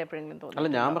മെന്റാലിറ്റി ആയിട്ട് എപ്പോഴെങ്കിലും തോന്നുന്നു?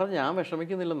 അല്ല, ഞാൻ പറഞ്ഞു ഞാൻ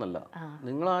വിഷമിക്കുന്നില്ലെന്നല്ല,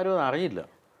 നിങ്ങളാരും അത് അറിയില്ല,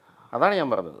 അതാണ് ഞാൻ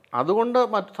പറഞ്ഞത്. അതുകൊണ്ട്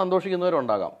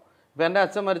സന്തോഷിക്കുന്നവരുണ്ടാകാം. ഇപ്പം എൻ്റെ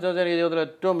അച്ഛൻ മരിച്ച വെച്ചാൽ എനിക്ക് ജീവിതത്തിൽ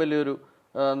ഏറ്റവും വലിയൊരു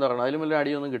എന്താ പറയുക, അതിലും വലിയ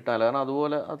അടിയൊന്നും കിട്ടാനില്ല. കാരണം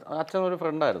അതുപോലെ അച്ഛനൊരു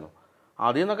ഫ്രണ്ടായിരുന്നു.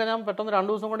 അതിൽ നിന്നൊക്കെ ഞാൻ പെട്ടെന്ന് 2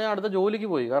 ദിവസം കൊണ്ട് ഞാൻ അടുത്ത ജോലിക്ക്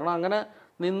പോയി. കാരണം അങ്ങനെ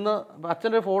നിന്ന്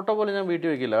അച്ഛൻ്റെ ഫോട്ടോ പോലും ഞാൻ വീട്ടിൽ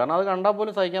വയ്ക്കില്ല. കാരണം അത് കണ്ടാൽ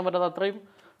പോലും സഹിക്കാൻ പറ്റാത്ത അത്രയും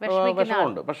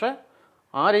വിഷമമുണ്ട്. പക്ഷേ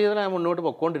ആ രീതിയിൽ ഞാൻ മുന്നോട്ട്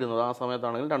പൊയ്ക്കൊണ്ടിരുന്നത്. ആ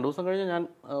സമയത്താണെങ്കിൽ 2 ദിവസം കഴിഞ്ഞ് ഞാൻ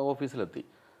ഓഫീസിലെത്തി.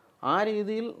 ആ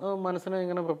രീതിയിൽ മനസ്സിനെ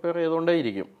ഇങ്ങനെ പ്രിപ്പയർ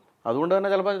ചെയ്തുകൊണ്ടേയിരിക്കും. അതുകൊണ്ട്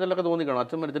തന്നെ ചിലപ്പോൾ ചിലർക്ക് തോന്നിക്കണം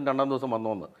അച്ഛൻ മരിച്ചിട്ട് 2-ാം ദിവസം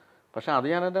വന്നോന്ന്. പക്ഷേ അത്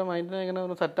ഞാൻ എൻ്റെ മൈൻഡിനെ ഇങ്ങനെ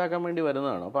ഒന്ന് സെറ്റാക്കാൻ വേണ്ടി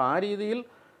വരുന്നതാണ്. അപ്പോൾ ആ രീതിയിൽ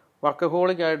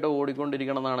വർക്കഹോളിക്കായിട്ട്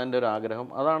ഓടിക്കൊണ്ടിരിക്കണം എന്നാണ് എൻ്റെ ഒരു ആഗ്രഹം.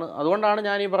 അതുകൊണ്ടാണ്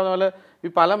ഞാൻ ഈ പറഞ്ഞ പോലെ ഈ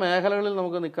പല മേഖലകളിൽ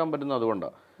നമുക്ക് നിൽക്കാൻ പറ്റുന്നത്.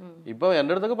 അതുകൊണ്ടാണ് ഇപ്പോൾ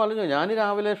എൻ്റെ അടുത്തൊക്കെ പറഞ്ഞു, ഞാൻ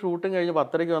രാവിലെ ഷൂട്ടിങ് കഴിഞ്ഞ്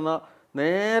 10:30 വന്നാൽ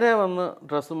നേരെ വന്ന്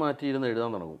ഡ്രസ്സ് മാറ്റിയിരുന്ന് എഴുതാൻ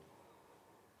തുടങ്ങും.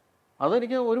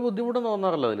 അതെനിക്ക് ഒരു ബുദ്ധിമുട്ടും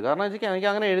തോന്നാറില്ല അതിൽ. കാരണം എനിക്ക്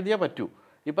അങ്ങനെ എഴുതിയേ പറ്റൂ.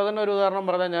 ഇപ്പോൾ തന്നെ ഒരു ഉദാഹരണം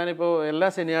പറഞ്ഞാൽ, ഞാനിപ്പോൾ എല്ലാ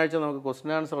ശനിയാഴ്ച നമുക്ക്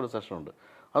ക്വസ്റ്റ്യൻ ആൻസർ ഒരു സെഷൻ ഉണ്ട്.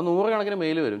 അത് 100 കണക്കിന്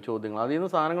മെയിൽ വരും, ചോദ്യങ്ങൾ. അതിൽ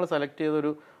നിന്ന് സാധനങ്ങൾ സെലക്ട്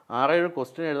ചെയ്തൊരു 6-7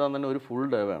 ക്വസ്റ്റ്യൻ എഴുതാൻ തന്നെ ഒരു ഫുൾ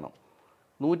ഡേ വേണം.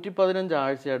 115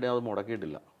 ആഴ്ചയായിട്ട് ഞാൻ അത്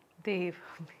മുടക്കിയിട്ടില്ല.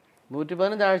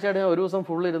 115 ആഴ്ചയായിട്ട് ഞാൻ ഒരു ദിവസം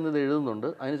ഫുൾ ഇരുന്ന് ഇത് എഴുതുന്നുണ്ട്.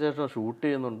 അതിനുശേഷം ഷൂട്ട്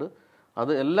ചെയ്യുന്നുണ്ട്.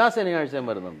 അത് എല്ലാ ശനിയാഴ്ചയും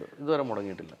വരുന്നുണ്ട്. ഇതുവരെ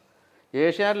മുടങ്ങിയിട്ടില്ല.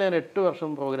 ഏഷ്യാനിൽ ഞാൻ 8 വർഷം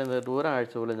പ്രോഗ്രാം ചെയ്തിട്ട്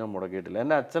ഒരാഴ്ച പോലും ഞാൻ മുടക്കിയിട്ടില്ല.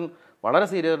 എൻ്റെ അച്ഛൻ വളരെ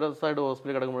സീരിയസ് ആയിട്ട്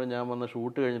ഹോസ്പിറ്റലിൽ കിടക്കുമ്പോഴും ഞാൻ വന്ന്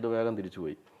ഷൂട്ട് കഴിഞ്ഞിട്ട് വേഗം തിരിച്ചു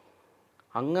പോയി.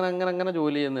 അങ്ങനെ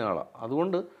ജോലി ചെയ്യുന്ന ആളാണ്.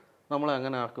 അതുകൊണ്ട് നമ്മളെ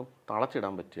അങ്ങനെ ആർക്കും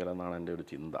തളച്ചിടാൻ പറ്റില്ല എന്നാണ് എൻ്റെ ഒരു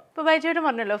ചിന്ത. ഇപ്പോൾ ബൈജുവേട്ടൻ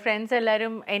പറഞ്ഞല്ലോ ഫ്രണ്ട്സ്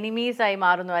എല്ലാവരും എനിമീസായി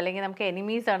മാറുന്നു, അല്ലെങ്കിൽ നമുക്ക്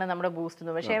എനിമീസാണ് നമ്മുടെ ബൂസ്റ്റ്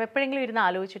എന്ന്. പക്ഷേ എപ്പോഴെങ്കിലും ഇരുന്ന്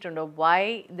ആലോചിച്ചിട്ടുണ്ടോ why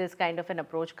this kind of N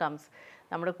approach comes?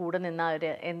 നമ്മുടെ കൂടെ നിന്ന് അവർ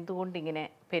എന്തുകൊണ്ട് ഇങ്ങനെ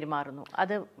പെരുമാറുന്നു?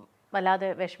 അത് വല്ലാതെ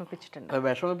വിഷമിപ്പിച്ചിട്ടുണ്ട്?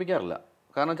 വിഷമിപ്പിക്കാറില്ല,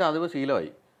 കാരണം വെച്ചാൽ അതിപ്പോൾ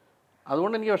ശീലമായി.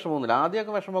 അതുകൊണ്ട് എനിക്ക് വിഷമമൊന്നുമില്ല.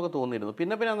 ആദ്യമൊക്കെ വിഷമമൊക്കെ തോന്നിയിരുന്നു.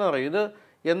 പിന്നെ എന്താ പറയുക, ഇത്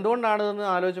എന്തുകൊണ്ടാണിതെന്ന്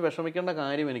ആലോചിച്ച് വിഷമിക്കേണ്ട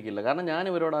കാര്യം എനിക്കില്ല. കാരണം ഞാൻ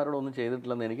ഇവരോട് ആരോടും ഒന്നും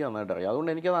ചെയ്തിട്ടില്ലെന്ന് എനിക്ക് നന്നായിട്ട് അറിയാം.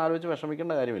 അതുകൊണ്ട് എനിക്കത് ആലോചിച്ച്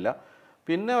വിഷമിക്കേണ്ട കാര്യമില്ല.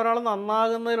 പിന്നെ ഒരാൾ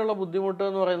നന്നാകുന്നതിലുള്ള ബുദ്ധിമുട്ട്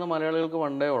എന്ന് പറയുന്നത് മലയാളികൾക്ക്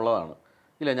പണ്ടേ ഉള്ളതാണ്.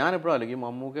 ഇല്ല, ഞാനെപ്പോഴും ആലോചിക്കും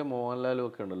മമ്മൂക്കയും മോഹൻലാലും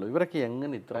ഒക്കെ ഉണ്ടല്ലോ, ഇവരൊക്കെ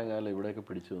എങ്ങനെ ഇത്രയും കാലം ഇവിടെയൊക്കെ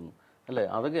പിടിച്ചു തന്നു അല്ലേ?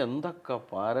 അതൊക്കെ എന്തൊക്കെ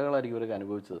പാരകളായിരിക്കും ഇവരൊക്കെ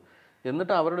അനുഭവിച്ചത്.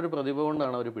 എന്നിട്ട് അവരുടെ ഒരു പ്രതിഭ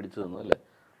കൊണ്ടാണ് അവർ പിടിച്ചു തന്നത് അല്ലേ?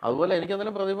 അതുപോലെ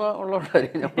എനിക്കെന്തെങ്കിലും പ്രതിഭ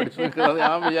ഉള്ളതുകൊണ്ടായിരിക്കും ഞാൻ പിടിച്ചു നിൽക്കുന്നത്.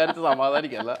 ഞാൻ വിചാരിച്ച്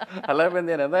സമാധാനിക്കല്ല, അല്ലാതെ ഇപ്പം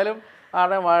എന്ത് ചെയ്യാൻ? എന്തായാലും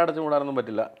ആരുടെയും വായടച്ച് മൂടാനൊന്നും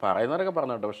പറ്റില്ല. പറയുന്നവരൊക്കെ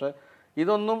പറഞ്ഞു കേട്ടോ. പക്ഷേ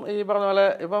ഇതൊന്നും ഈ പറഞ്ഞ പോലെ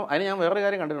ഇപ്പം അതിന് ഞാൻ വേറൊരു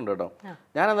കാര്യം കണ്ടിട്ടുണ്ട് കേട്ടോ.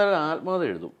 ഞാൻ എന്തായാലും ആത്മകഥ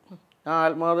എഴുതും. ആ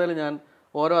ആത്മകഥയിൽ ഞാൻ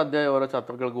ഓരോ അധ്യായം ഓരോ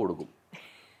ശത്രുക്കൾക്ക് കൊടുക്കും.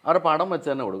 അവരുടെ പടം വെച്ച്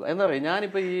തന്നെ കൊടുക്കും. എന്താ പറയുക,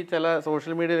 ഞാനിപ്പോൾ ഈ ചില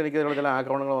സോഷ്യൽ മീഡിയയിൽ എനിക്ക് ചില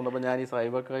ആക്രമണങ്ങൾ വന്നപ്പോൾ ഞാൻ ഈ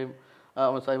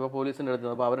സൈബർ പോലീസിൻ്റെ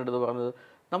അടുത്ത് അപ്പോൾ അവരുടെ അടുത്ത് പറഞ്ഞത്,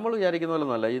 നമ്മൾ വിചാരിക്കുന്ന പോലെ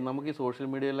ഒന്നുമല്ല, ഈ നമുക്ക് ഈ സോഷ്യൽ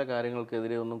മീഡിയയിലെ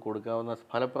കാര്യങ്ങൾക്കെതിരെ ഒന്നും കൊടുക്കാവുന്ന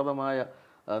ഫലപ്രദമായ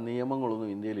നിയമങ്ങളൊന്നും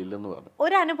ഇന്ത്യയിൽ ഇല്ലെന്ന് പറഞ്ഞു.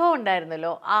 ഒരു അനുഭവം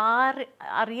ഉണ്ടായിരുന്നല്ലോ,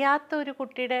 അറിയാത്ത ഒരു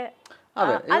കുട്ടിയുടെ.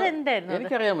 അതെ,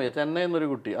 എനിക്കറിയാൻ വയ്യ. ചെന്നൈ എന്നൊരു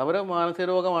കുട്ടി, അവർ മാനസിക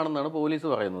രോഗമാണെന്നാണ് പോലീസ്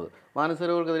പറയുന്നത്. മാനസിക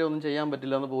രോഗങ്ങൾക്കെതിരെ ഒന്നും ചെയ്യാൻ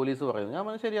പറ്റില്ല എന്ന് പോലീസ് പറയുന്നത്.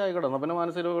 ഞാൻ ശരിയായിക്കോട്ടെ, എന്നാൽ പിന്നെ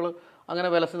മാനസിക രോഗങ്ങൾ അങ്ങനെ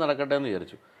വിലസി നടക്കട്ടെ എന്ന്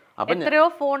വിചാരിച്ചു. അപ്പം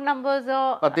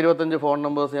 10-25 ഫോൺ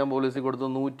നമ്പേഴ്സ് ഞാൻ പോലീസിൽ കൊടുത്തു.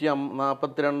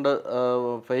 142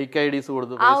 ഫേക്ക് IDs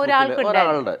കൊടുത്തു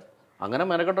ഒരാളുടെ. അങ്ങനെ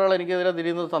മെനക്കെട്ട ഒരാൾ എനിക്കെതിരെ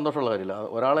തിരിയുന്നത് സന്തോഷമുള്ള കാര്യമില്ല.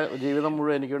 ഒരാളെ ജീവിതം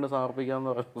മുഴുവൻ എനിക്ക് വേണ്ടി സമർപ്പിക്കാമെന്ന്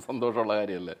പറയുന്നത് സന്തോഷമുള്ള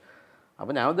കാര്യമല്ലേ?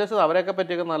 അപ്പം ഞാൻ ഉദ്ദേശിച്ചത് അവരെയൊക്കെ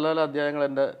പറ്റിയൊക്കെ നല്ല നല്ല അധ്യായങ്ങൾ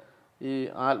എൻ്റെ ഈ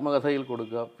ആത്മകഥയിൽ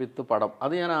കൊടുക്കുക വിത്ത് പടം.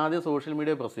 അത് ഞാൻ ആദ്യം സോഷ്യൽ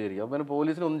മീഡിയ പ്രസിദ്ധീകരിക്കും. അപ്പം പിന്നെ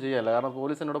പോലീസിനൊന്നും ചെയ്യാനില്ല, കാരണം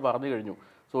പോലീസ് എന്നോട് പറഞ്ഞു കഴിഞ്ഞു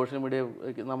സോഷ്യൽ മീഡിയ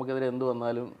നമുക്കെതിരെ എന്ത്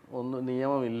വന്നാലും ഒന്നും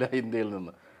നിയമമില്ല ഇന്ത്യയിൽ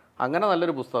നിന്ന്. അങ്ങനെ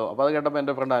നല്ലൊരു പുസ്തകം. അപ്പോൾ അത് കേട്ടപ്പോൾ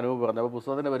എൻ്റെ ഫ്രണ്ട് അനൂപ് പറഞ്ഞു, അപ്പോൾ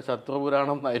പുസ്തകത്തിൻ്റെ പേര്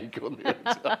ശത്രുപുരാണം എന്നായിരിക്കും എന്ന്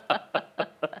ചോദിച്ചു.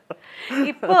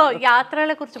 ഇപ്പോൾ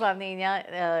യാത്രകളെ കുറിച്ച് പറഞ്ഞു കഴിഞ്ഞാൽ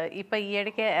ഇപ്പം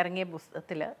ഈയിടയ്ക്ക് ഇറങ്ങിയ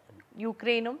പുസ്തകത്തിൽ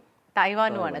യുക്രൈനും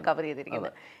തായ്വാനുമാണ് കവർ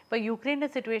ചെയ്തിരിക്കുന്നത്. ഇപ്പോൾ യുക്രൈൻ്റെ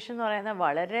സിറ്റുവേഷൻ എന്ന് പറയുന്നത്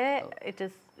വളരെ ഇറ്റ്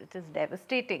ഇസ്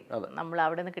ഡെവസ്റ്റേറ്റിംഗ്. നമ്മൾ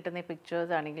അവിടെ നിന്ന് കിട്ടുന്ന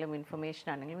പിക്ചേഴ്സ് ആണെങ്കിലും ഇൻഫർമേഷൻ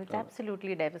ആണെങ്കിലും ഇറ്റ്സ്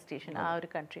ആബ്സല്യൂട്ട്ലി ഡെവസ്റ്റേഷൻ ആ ഒരു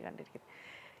കൺട്രി കണ്ടിരിക്കുന്നത്.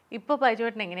 ഇപ്പോൾ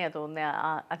ബൈജുവേട്ടന് എങ്ങനെയാണ് തോന്നുന്നത്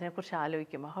അതിനെക്കുറിച്ച്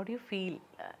ആലോചിക്കുമ്പോൾ? How do you feel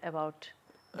about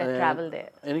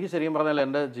എനിക്ക് ശരിക്കും പറഞ്ഞാൽ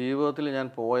എൻ്റെ ജീവിതത്തിൽ ഞാൻ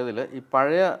പോയതിൽ ഈ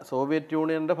പഴയ സോവിയറ്റ്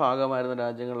യൂണിയൻ്റെ ഭാഗമായിരുന്ന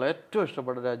രാജ്യങ്ങളിൽ ഏറ്റവും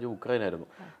ഇഷ്ടപ്പെട്ട രാജ്യം ഉക്രൈനായിരുന്നു.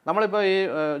 നമ്മളിപ്പോൾ ഈ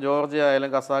ജോർജിയ ആയാലും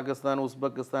കസാഖിസ്ഥാൻ,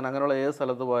 ഉസ്ബെക്കിസ്ഥാൻ അങ്ങനെയുള്ള ഏത്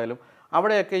സ്ഥലത്ത് പോയാലും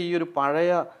അവിടെയൊക്കെ ഈ ഒരു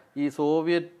പഴയ ഈ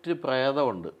സോവിയറ്റ്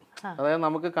പ്രേതമുണ്ട്. അതായത്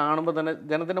നമുക്ക് കാണുമ്പോൾ തന്നെ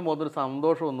ജനത്തിൻ്റെ മുഖത്തൊരു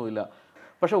സന്തോഷമൊന്നുമില്ല.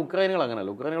 പക്ഷേ ഉക്രൈനികൾ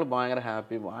അങ്ങനെയല്ല. ഉക്രൈനികൾ ഭയങ്കര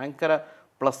ഹാപ്പി, ഭയങ്കര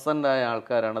പ്ലസൻ്റായ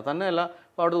ആൾക്കാരാണ്. തന്നെയല്ല,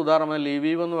 ഇപ്പോൾ അവിടുത്തെ ഉദാഹരണം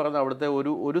ലിവീവ് എന്ന് പറയുന്നത് അവിടുത്തെ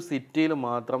ഒരു സിറ്റിയിൽ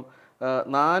മാത്രം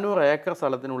 400 ഏക്കർ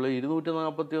സ്ഥലത്തിനുള്ളിൽ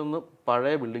 241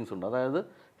 പഴയ ബിൽഡിങ്സ് ഉണ്ട്. അതായത്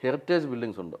ഹെറിറ്റേജ്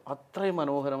ബിൽഡിങ്സ് ഉണ്ട്. അത്രയും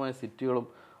മനോഹരമായ സിറ്റികളും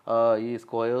ഈ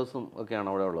സ്ക്വയേഴ്സും ഒക്കെയാണ്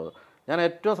അവിടെ ഉള്ളത്. ഞാൻ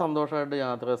ഏറ്റവും സന്തോഷമായിട്ട്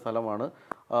യാത്ര ചെയ്ത സ്ഥലമാണ്.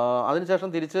 അതിനുശേഷം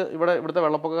തിരിച്ച് ഇവിടുത്തെ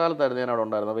വെള്ളപ്പൊക്ക കാലത്തായിരുന്നു ഞാൻ അവിടെ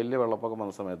ഉണ്ടായിരുന്നത്. വലിയ വെള്ളപ്പൊക്കം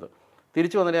വന്ന സമയത്ത്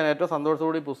തിരിച്ചു വന്നിട്ട് ഞാൻ ഏറ്റവും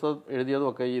സന്തോഷത്തോടെ ഈ പുസ്തകം എഴുതിയതും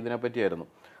ഒക്കെ ഇതിനെപ്പറ്റിയായിരുന്നു.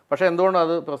 പക്ഷേ എന്തുകൊണ്ടും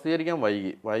അത് പ്രസിദ്ധീകരിക്കാൻ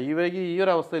വൈകി ഈ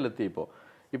ഒരു അവസ്ഥയിലെത്തി.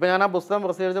 ഇപ്പോൾ ഞാൻ ആ പുസ്തകം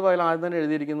പ്രസിദ്ധീകരിച്ചപ്പോൾ അതിൽ ആദ്യം തന്നെ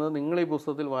എഴുതിയിരിക്കുന്നത്, നിങ്ങൾ ഈ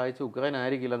പുസ്തകത്തിൽ വായിച്ച് ഉക്രൈൻ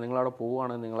ആയിരിക്കില്ല, നിങ്ങളവിടെ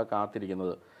പോവുകയാണെങ്കിൽ നിങ്ങളെ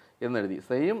കാത്തിരിക്കുന്നത് എന്നെഴുതി.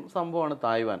 സെയിം സംഭവമാണ്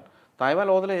തായ്വാൻ.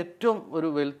 ലോകത്തിലെ ഏറ്റവും ഒരു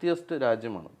വെൽത്തിയസ്റ്റ്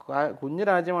രാജ്യമാണ്. കുഞ്ഞു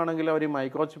രാജ്യമാണെങ്കിൽ അവർ ഈ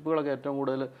മൈക്രോ ചിപ്പുകളൊക്കെ ഏറ്റവും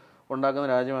കൂടുതൽ ഉണ്ടാക്കുന്ന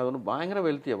രാജ്യമായതുകൊണ്ട് ഭയങ്കര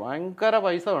വെൽത്തിയാണ്. ഭയങ്കര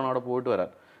പൈസ വേണം അവിടെ പോയിട്ട് വരാൻ.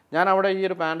 ഞാൻ അവിടെ ഈ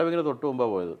ഒരു പാൻഡമിക്കിന് തൊട്ട്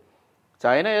മുമ്പാണ് പോയത്.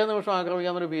 ചൈന ഏത് നിമിഷം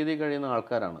ആക്രമിക്കാമെന്നൊരു ഭീതി കഴിയുന്ന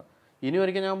ആൾക്കാരാണ്. ഇനി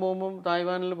ഒരിക്കൽ ഞാൻ പോകുമ്പം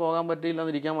തായ്വാനിൽ പോകാൻ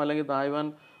പറ്റിയില്ലെന്നിരിക്കാം, അല്ലെങ്കിൽ തായ്വാൻ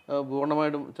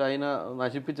പൂർണ്ണമായിട്ടും ചൈന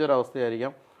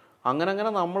നശിപ്പിച്ചൊരവസ്ഥയായിരിക്കാം. അങ്ങനെ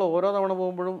നമ്മൾ ഓരോ തവണ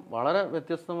പോകുമ്പോഴും വളരെ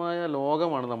വ്യത്യസ്തമായ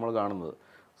ലോകമാണ് നമ്മൾ കാണുന്നത്.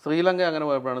 ശ്രീലങ്ക അങ്ങനെ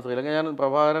പോയപ്പോഴാണ്. ശ്രീലങ്ക ഞാൻ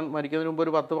പ്രഭാകരൻ മരിക്കുന്നതിന് മുമ്പ്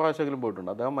ഒരു 10 പ്രാവശ്യമെങ്കിലും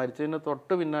പോയിട്ടുണ്ട്. അദ്ദേഹം മരിച്ചതിന്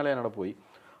തൊട്ട് പിന്നാലെ ഞാൻ അവിടെ പോയി.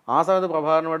 ആ സമയത്ത്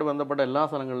പ്രഭാകരനുമായിട്ട് ബന്ധപ്പെട്ട എല്ലാ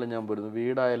സ്ഥലങ്ങളിലും ഞാൻ പോയിരുന്നു.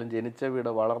 വീടായാലും, ജനിച്ച വീട്,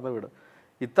 വളർന്ന വീട്.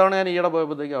 ഇത്തവണ ഞാൻ ഈയിടെ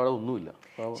പോയപ്പോഴത്തേക്ക് അവിടെ ഒന്നുമില്ല.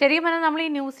 ശരിക്കും പറഞ്ഞാൽ നമ്മൾ ഈ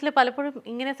ന്യൂസിൽ പലപ്പോഴും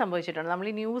ഇങ്ങനെ സംഭവിച്ചിട്ടുണ്ട്. നമ്മൾ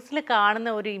ഈ ന്യൂസിൽ കാണുന്ന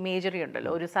ഒരു ഇമേജറി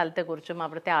ഉണ്ടല്ലോ, ഒരു സ്ഥലത്തെക്കുറിച്ചും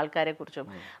അവിടുത്തെ ആൾക്കാരെക്കുറിച്ചും,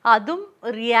 അതും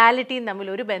റിയാലിറ്റിയും തമ്മിൽ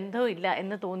ഒരു ബന്ധവും ഇല്ല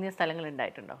എന്ന് തോന്നിയ സ്ഥലങ്ങൾ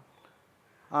ഉണ്ടായിട്ടുണ്ടോ?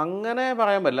 അങ്ങനെ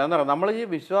പറയാൻ പറ്റില്ല. എന്താ പറയുക, നമ്മൾ ഈ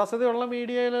വിശ്വാസ്യതയുള്ള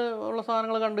മീഡിയയിൽ ഉള്ള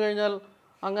സാധനങ്ങൾ കണ്ടു കഴിഞ്ഞാൽ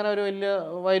അങ്ങനെ ഒരു വലിയ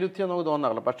വൈരുദ്ധ്യം നമുക്ക്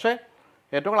തോന്നാറില്ല. പക്ഷേ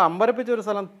ഏറ്റവും കൂടുതൽ അമ്പരപ്പിച്ച ഒരു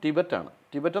സ്ഥലം ടിബറ്റാണ്.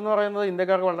 ടിബറ്റ് എന്ന് പറയുന്നത്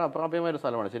ഇന്ത്യക്കാർക്ക് വളരെ അപ്രാപ്യമായ ഒരു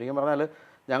സ്ഥലമാണ്. ശരിക്കും പറഞ്ഞാൽ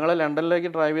ഞങ്ങൾ ലണ്ടനിലേക്ക്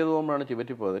ഡ്രൈവ് ചെയ്ത് പോകുമ്പോഴാണ്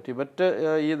ടിബറ്റിൽ പോയത്. ടിബറ്റ്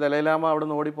ഈ ദലൈലാമ അവിടെ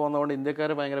നിന്ന് ഓടിപ്പോകുന്നതുകൊണ്ട്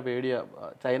ഇന്ത്യക്കാർ ഭയങ്കര പേടിയാണ്.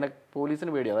 ചൈന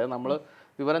പോലീസിന് പേടിയാണ്. അതായത് നമ്മൾ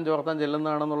വിവരം ചോർത്താൻ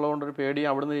ചെല്ലുന്നതാണെന്നുള്ളതുകൊണ്ടൊരു പേടി.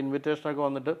 അവിടുന്ന് ഇൻവിറ്റേഷനൊക്കെ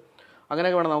വന്നിട്ട്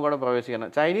അങ്ങനെയൊക്കെ വേണം നമുക്ക് അവിടെ പ്രവേശിക്കാൻ.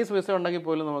 ചൈനീസ് വിസ ഉണ്ടെങ്കിൽ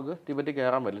പോലും നമുക്ക് ടിബറ്റിൽ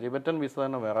കയറാൻ പറ്റില്ല. ടിബറ്റൻ വിസ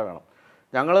തന്നെ വേറെ വേണം.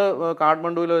 ഞങ്ങൾ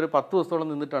കാഠ്മണ്ഡുവിൽ ഒരു 10 ദിവസത്തോളം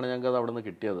നിന്നിട്ടാണ് ഞങ്ങൾക്ക് അത് അവിടെ നിന്ന്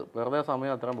കിട്ടിയത്. വെറുതെ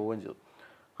സമയം അത്രയും പോവുകയും ചെയ്തു.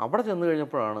 അവിടെ ചെന്ന്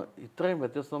കഴിഞ്ഞപ്പോഴാണ് ഇത്രയും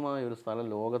വ്യത്യസ്തമായ ഒരു സ്ഥലം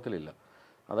ലോകത്തിലില്ല.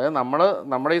 അതായത്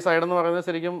നമ്മുടെ ഈ സൈഡെന്ന് പറയുന്നത്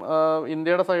ശരിക്കും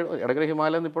ഇന്ത്യയുടെ സൈഡ് ഇടയ്ക്ക്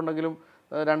ഹിമാലയം നിൽപ്പുണ്ടെങ്കിലും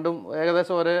രണ്ടും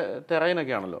ഏകദേശം ഒരേ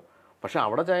ടെറൈനൊക്കെ ആണല്ലോ. പക്ഷെ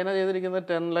അവിടെ ചൈന ചെയ്തിരിക്കുന്ന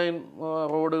 10 ലൈൻ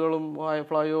റോഡുകളും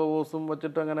ഫ്ലൈ ഓവേഴ്സും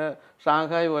വെച്ചിട്ട് അങ്ങനെ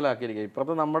ഷാങ്ഹായ് പോലെ ആക്കിയിരിക്കുക.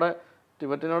 ഇപ്പുറത്ത് നമ്മുടെ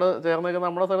ടിബറ്റിനോട് ചേർന്ന് നിൽക്കുന്ന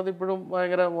നമ്മുടെ സ്ഥലത്ത് ഇപ്പോഴും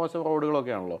ഭയങ്കര മോശം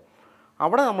റോഡുകളൊക്കെ ആണല്ലോ.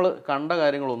 അവിടെ നമ്മൾ കണ്ട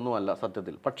കാര്യങ്ങളൊന്നുമല്ല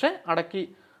സത്യത്തിൽ. പക്ഷേ അടക്കി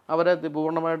അവരെ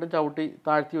പൂർണ്ണമായിട്ടും ചവിട്ടി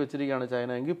താഴ്ത്തി വെച്ചിരിക്കുകയാണ്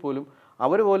ചൈന. എങ്കിൽ പോലും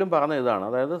അവർ പോലും പറഞ്ഞ ഇതാണ്,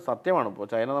 അതായത് സത്യമാണ്. ഇപ്പോൾ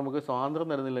ചൈന നമുക്ക് സ്വാതന്ത്ര്യം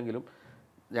തരുന്നില്ലെങ്കിലും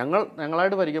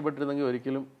ഞങ്ങളായിട്ട് ഭരിക്കപ്പെട്ടിരുന്നെങ്കിൽ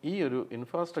ഒരിക്കലും ഈ ഒരു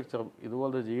ഇൻഫ്രാസ്ട്രക്ചറും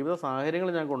ഇതുപോലത്തെ ജീവിത സാഹചര്യങ്ങൾ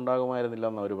ഞങ്ങൾക്ക് ഉണ്ടാകുമായിരുന്നില്ല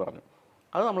എന്ന് അവർ പറഞ്ഞു.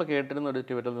 അത് നമ്മൾ കേട്ടിരുന്ന ഒരു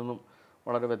ടിബറ്റിൽ നിന്നും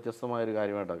വളരെ വ്യത്യസ്തമായൊരു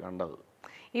കാര്യമായിട്ടാണ് കണ്ടത്.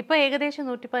 ഇപ്പോൾ ഏകദേശം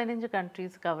 115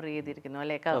 കൺട്രീസ് കവർ ചെയ്തിരിക്കുന്നു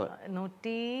അല്ലേ?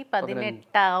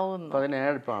 118 ആവും,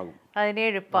 17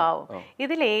 ഇപ്പോൾ ആവും.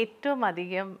 ഇതിൽ ഏറ്റവും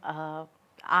അധികം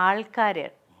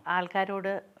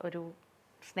ആൾക്കാരോട് ഒരു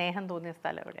സ്നേഹം തോന്നിയ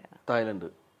സ്ഥലം എവിടെയാണ്?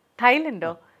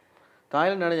 തായ്ലൻഡോ?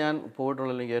 തായ്ലൻഡാണ് ഞാൻ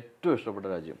പോയിട്ടുള്ള എനിക്ക് ഏറ്റവും ഇഷ്ടപ്പെട്ട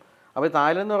രാജ്യം. അപ്പോൾ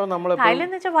തായ്ലൻഡ് എന്ന് പറഞ്ഞാൽ നമ്മൾ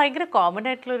തായ്ലൻഡ് വെച്ചാൽ ഭയങ്കര കോമൺ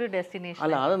ആയിട്ടുള്ള ഒരു ഡെസ്റ്റിനേഷൻ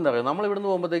അല്ല. അതെന്താ പറയുക, നമ്മൾ ഇവിടുന്ന്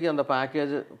പോകുമ്പോഴത്തേക്ക് എന്താ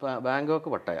പാക്കേജ് ബാങ്കോക്ക്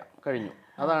പട്ടയ കഴിഞ്ഞു.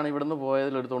 അതാണ് ഇവിടുന്ന്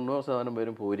പോയതിൽ ഒരു 90%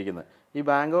 പേരും പോയിരിക്കുന്നത്. ഈ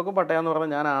ബാങ്കോക്ക് പട്ടയ എന്ന്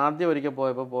പറഞ്ഞാൽ ഞാൻ ആദ്യം ഒരിക്കൽ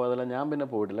പോയതല്ല, ഞാൻ പിന്നെ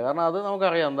പോയിട്ടില്ല. കാരണം അത്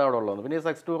നമുക്കറിയാം എന്താ അവിടെ ഉള്ളത്. പിന്നെ ഈ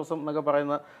സെക്സ് ടൂറിസം എന്നൊക്കെ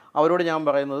പറയുന്ന അവരോട് ഞാൻ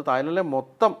പറയുന്നത് തായ്ലൻഡിലെ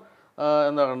മൊത്തം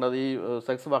എന്താ പറയേണ്ടത്, ഈ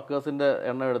സെക്സ് വർക്കേഴ്സിൻ്റെ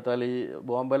എണ്ണം എടുത്താൽ ഈ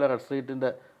ബോംബെയിലെ റെഡ് സ്ട്രീറ്റിൻ്റെ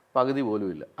പകുതി പോലും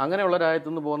ഇല്ല. അങ്ങനെയുള്ള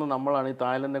രാജ്യത്തുനിന്ന് പോകുന്ന നമ്മളാണ് ഈ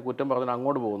തായ്ലൻഡിനെ കുറ്റം പറഞ്ഞാൽ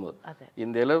അങ്ങോട്ട് പോകുന്നത്.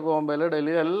 ഇന്ത്യയിൽ ബോംബെയിൽ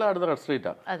ഡൽഹിയിൽ എല്ലായിടത്തും റെഡ്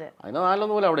സ്ട്രീറ്റാണ്. അതിന്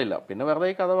നാലൊന്നും പോലും അവിടെ ഇല്ല. പിന്നെ വെറുതെ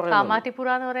ഈ കഥ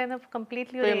പറയുന്നത്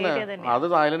പിന്നെ അത്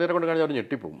തായ്ലൻഡിനെ കൊണ്ട് കഴിഞ്ഞാൽ അവർ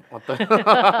ഞെട്ടിപ്പോവും മൊത്തം.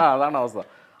 അതാണ് അവസ്ഥ.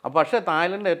 അപ്പം പക്ഷേ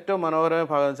തായ്ലൻഡിൻ്റെ ഏറ്റവും മനോഹരമായ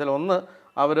ഭാഗം എന്ന് വെച്ചാൽ, ഒന്ന്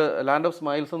അവർ ലാൻഡ് ഓഫ്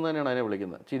സ്മൈൽസ് എന്ന് തന്നെയാണ് അതിനെ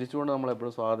വിളിക്കുന്നത്. ചിരിച്ചുകൊണ്ട്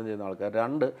നമ്മളെപ്പോഴും സ്വാഗതം ചെയ്യുന്ന ആൾക്കാർ.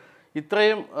 രണ്ട്,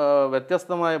 ഇത്രയും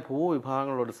വ്യത്യസ്തമായ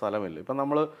ഭൂവിഭാഗങ്ങളുള്ളൊരു സ്ഥലമില്ല. ഇപ്പം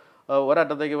നമ്മൾ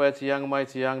ഒരറ്റത്തേക്ക് പോയ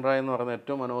ചിയാങ് റായ് എന്ന് പറയുന്ന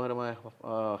ഏറ്റവും മനോഹരമായ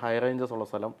ഹൈ റേഞ്ചസ് ഉള്ള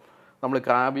സ്ഥലം. നമ്മൾ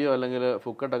ക്രാബിയോ അല്ലെങ്കിൽ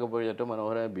ഫുക്കട്ടൊക്കെ പോയി ഏറ്റവും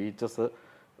മനോഹരമായ ബീച്ചസ്.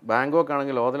 ബാങ്കോക്ക്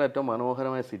ആണെങ്കിൽ ലോകത്തിലെ ഏറ്റവും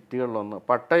മനോഹരമായ സിറ്റികളിലൊന്ന്.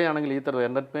 പട്ടയാണെങ്കിൽ ഈ തരം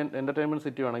എൻ്റർടൈൻമെൻറ്റ്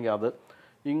സിറ്റി ആണെങ്കിൽ അത്.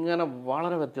 ഇങ്ങനെ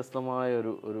വളരെ വ്യത്യസ്തമായ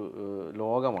ഒരു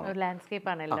ലോകമാണ്.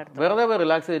 വെറുതെ പോയി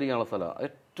റിലാക്സ് ചെയ്തിരിക്കാനുള്ള സ്ഥലമാണ്.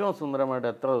 ഏറ്റവും സുന്ദരമായിട്ട്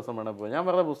എത്ര ദിവസം വേണേൽ പോയി. ഞാൻ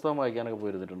വെറുതെ പുസ്തകം വായിക്കാനൊക്കെ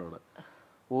പോയിരുന്നിട്ടുണ്ട് അവിടെ.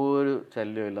 ഒരു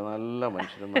ശല്യമില്ല, നല്ല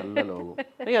മനുഷ്യരും നല്ല ലോകവും.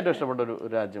 എനിക്ക് ഏറ്റവും ഇഷ്ടപ്പെട്ട ഒരു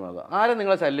രാജ്യം അതാണ്. ആരും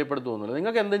നിങ്ങളെ ശല്യപ്പെടുത്തുന്നില്ല,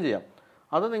 നിങ്ങൾക്ക് എന്തും ചെയ്യാം,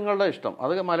 അത് നിങ്ങളുടെ ഇഷ്ടം.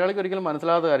 അത് മലയാളിക്ക് ഒരിക്കലും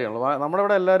മനസ്സിലാകാത്ത കാര്യമാണല്ലോ. നമ്മുടെ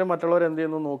ഇവിടെ എല്ലാവരും മറ്റുള്ളവർ എന്ത്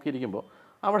ചെയ്യുന്നു നോക്കിയിരിക്കുമ്പോൾ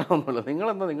അവിടെ ഒന്നുമില്ല,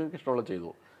 നിങ്ങളെന്താ നിങ്ങൾക്ക് ഇഷ്ടമുള്ള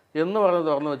ചെയ്തു എന്ന് പറഞ്ഞ്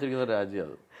തുറന്നു വെച്ചിരിക്കുന്ന ഒരു രാജ്യം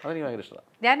അത്. അതെനിക്ക് ഭയങ്കര ഇഷ്ടമാണ്.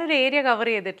 ഞാനൊരു ഏരിയ കവർ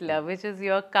ചെയ്തിട്ടില്ല, which is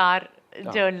your car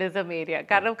journalism area.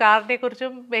 കാരണം കാറിനെ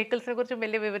കുറിച്ചും വെഹിക്കിൾസിനെ കുറിച്ചും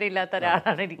വലിയ വിവരം ഇല്ലാത്ത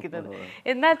ഒരാളാണ് ഇരിക്കുന്നത്.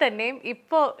 എന്നാൽ തന്നെയും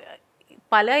ഇപ്പോൾ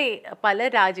പല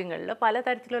രാജ്യങ്ങളിലും പല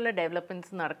തരത്തിലുള്ള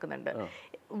ഡെവലപ്മെന്റ്സ് നടക്കുന്നുണ്ട്.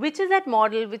 Which is that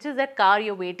model, which is that car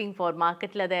you waiting for?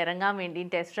 മാർക്കറ്റിൽ അത് ഇറങ്ങാൻ വേണ്ടിയും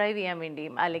ടെസ്റ്റ് ഡ്രൈവ് ചെയ്യാൻ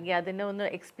വേണ്ടിയും അല്ലെങ്കിൽ അതിനെ ഒന്ന്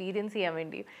എക്സ്പീരിയൻസ് ചെയ്യാൻ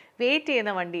വേണ്ടിയും വെയിറ്റ്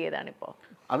ചെയ്യുന്ന വണ്ടി ഏതാണ് ഇപ്പോൾ?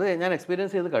 അത് ഞാൻ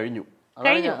എക്സ്പീരിയൻസ് ചെയ്ത് കഴിഞ്ഞു.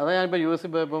 അതായത് ഞാനിപ്പോൾ US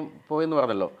പോയെന്ന്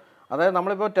പറഞ്ഞല്ലോ. അതായത്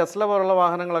നമ്മളിപ്പോൾ ടെസ്ല പോലുള്ള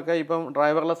വാഹനങ്ങളൊക്കെ ഇപ്പം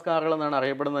ഡ്രൈവർലെസ് കാറുകൾ എന്നാണ്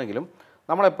അറിയപ്പെടുന്നതെങ്കിലും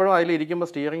നമ്മളെപ്പോഴും അതിലിരിക്കുമ്പോൾ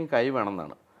സ്റ്റിയറിംഗ് കൈ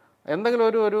വേണമെന്നാണ്. എന്തെങ്കിലും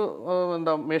ഒരു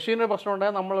എന്താ മെഷീനൊരു പ്രശ്നം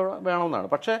ഉണ്ടായാൽ നമ്മൾ വേണമെന്നാണ്.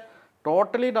 പക്ഷേ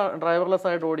ടോട്ടലി ഡ്രൈവർലെസ്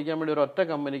ആയിട്ട് ഓടിക്കാൻ വേണ്ടി ഒരു ഒറ്റ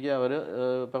കമ്പനിക്ക് അവർ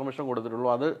പെർമിഷൻ കൊടുത്തിട്ടുള്ളൂ.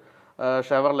 അത്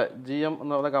ഷെവർലെ GM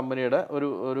എന്ന് പറയുന്ന കമ്പനിയുടെ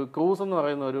ഒരു ക്രൂസ് എന്ന്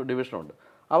പറയുന്ന ഒരു ഡിവിഷനുണ്ട്.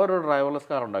 അവരൊരു ഡ്രൈവർലെസ്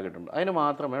കാർ ഉണ്ടാക്കിയിട്ടുണ്ട്. അതിന്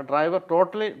മാത്രമേ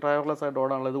ടോട്ടലി ഡ്രൈവർലെസ് ആയിട്ട്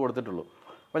ഓടാനുള്ള ഇത് കൊടുത്തിട്ടുള്ളൂ.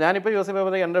 അപ്പോൾ ഞാനിപ്പോൾ US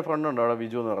പോയപ്പോഴത്തേക്ക് എൻ്റെ ഫ്രണ്ട് ഉണ്ട് അവിടെ,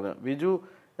 വിജു എന്ന് പറഞ്ഞു. വിജു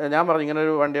ഞാൻ പറഞ്ഞു ഇങ്ങനെ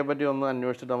ഒരു വണ്ടിയെ പറ്റി ഒന്ന്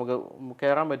അന്വേഷിച്ചിട്ട് നമുക്ക്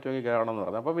കയറാൻ പറ്റുമെങ്കിൽ കയറണം എന്ന്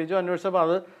പറഞ്ഞു. അപ്പോൾ വിജു അന്വേഷിച്ചപ്പോൾ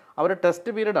അത് അവർ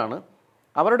ടെസ്റ്റ് പീരീഡാണ്,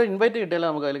 അവരുടെ ഇൻവൈറ്റ് കിട്ടിയാലേ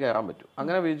നമുക്ക് അതിൽ കയറാൻ പറ്റും.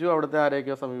 അങ്ങനെ വിജു അവിടുത്തെ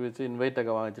ആരെയൊക്കെയോ സമീപിച്ച്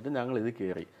ഇൻവൈറ്റൊക്കെ വാങ്ങിച്ചിട്ട് ഞങ്ങൾ ഇത്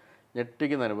കയറി.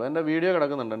 ഞെട്ടിക്കുന്ന അനുഭവം. എൻ്റെ വീഡിയോ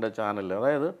കിടക്കുന്നുണ്ട് എൻ്റെ ചാനലിൽ.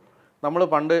 അതായത് നമ്മൾ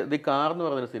പണ്ട് ദി കാർ എന്ന്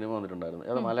പറഞ്ഞൊരു സിനിമ വന്നിട്ടുണ്ടായിരുന്നു.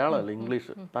 അത് മലയാളമല്ല,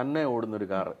 ഇംഗ്ലീഷ്. തന്നെ ഓടുന്നൊരു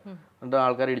കാറ്, എന്നിട്ട്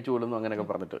ആൾക്കാർ ഇടിച്ചു കൊല്ലുന്നു അങ്ങനെയൊക്കെ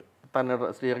പറഞ്ഞിട്ട് തന്നെ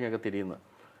സ്റ്റിയറിംഗ് ഒക്കെ തിരിയുന്നു.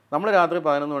 നമ്മൾ രാത്രി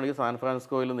 11 മണിക്ക് സാൻ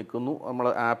ഫ്രാൻസിസ്കോയിൽ നിൽക്കുന്നു. നമ്മൾ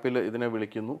ആപ്പിൽ ഇതിനെ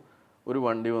വിളിക്കുന്നു, ഒരു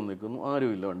വണ്ടി വന്ന് നിൽക്കുന്നു,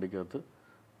 ആരുമില്ല വണ്ടിക്കകത്ത്,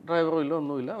 ഡ്രൈവറും ഇല്ല,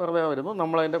 ഒന്നുമില്ല, വെറുതെ വരുന്നു.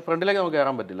 നമ്മളതിൻ്റെ ഫ്രണ്ടിലേക്ക് നമുക്ക്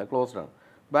കയറാൻ പറ്റില്ല, ക്ലോസ്ഡാണ്.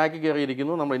 ബാക്കിൽ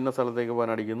കയറിയിരിക്കുന്നു, നമ്മൾ ഇന്ന സ്ഥലത്തേക്ക്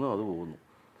പോകാൻ അടിക്കുന്നു, അത് പോകുന്നു.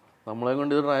 നമ്മളെ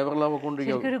കൊണ്ട് ഇത് ഡ്രൈവറിലാണ്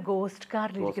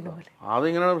പോയിക്കൊണ്ടിരിക്കുന്നത്.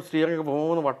 അതിങ്ങനെ സ്റ്റിയറിംഗ് ഒക്കെ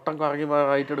പോകുന്നു, വട്ടം കറങ്ങി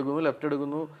റൈറ്റ് എടുക്കുന്നു, ലെഫ്റ്റ്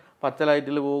എടുക്കുന്നു, പച്ച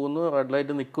ലൈറ്റിൽ പോകുന്നു, റെഡ്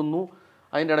ലൈറ്റ് നിൽക്കുന്നു.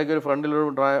 അതിൻ്റെ ഇടയ്ക്ക് ഒരു ഫ്രണ്ടിലൊരു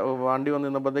വണ്ടി വന്ന്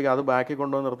നിന്നപ്പോഴത്തേക്ക് അത് ബാക്കിൽ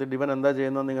കൊണ്ടുവന്ന് നിർത്തിയിട്ട് ഇവൻ എന്താ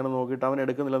ചെയ്യുന്നതെന്ന് ഇങ്ങനെ നോക്കിയിട്ട് അവൻ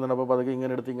എടുക്കുന്നില്ലെന്നുണ്ട്. അപ്പോൾ അതൊക്കെ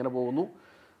ഇങ്ങനെ എടുത്ത് ഇങ്ങനെ പോകുന്നു.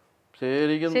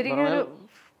 ശരിക്കും പറഞ്ഞാൽ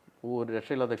ഒരു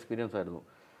രക്ഷയില്ലാത്ത എക്സ്പീരിയൻസ് ആയിരുന്നു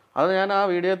അത്. ഞാൻ ആ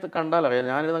വീഡിയോ കണ്ടാലറിയാം,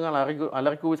 ഞാനിതങ്ങനെ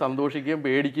അലറിക്ക് പോയി സന്തോഷിക്കുകയും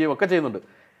പേടിക്കുകയും ഒക്കെ ചെയ്യുന്നുണ്ട്.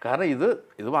 കാരണം ഇത്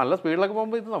നല്ല സ്പീഡിലൊക്കെ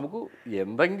പോകുമ്പോൾ ഇത് നമുക്ക്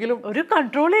എന്തെങ്കിലും ഒരു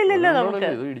കൺട്രോൾ ഇല്ലല്ലോ,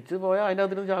 ഇത് ഇടിച്ച് പോയാൽ അതിൻ്റെ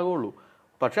അതിന് ചാകുള്ളൂ.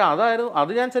 പക്ഷേ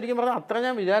അത് ഞാൻ ശരിക്കും പറഞ്ഞാൽ അത്ര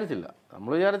ഞാൻ വിചാരിച്ചില്ല.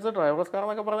 നമ്മൾ വിചാരിച്ചത് ഡ്രൈവർസ് കാർ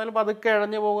എന്നൊക്കെ പറഞ്ഞാലും പതുക്കെ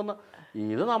ഇഴഞ്ഞ് പോകുന്ന,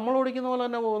 ഇത് നമ്മൾ ഓടിക്കുന്ന പോലെ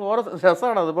തന്നെ പോകുന്നു. ഓരോ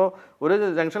രസമാണ് അതിപ്പോൾ. ഒരു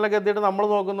ജംഗ്ഷനിലൊക്കെ എത്തിയിട്ട് നമ്മൾ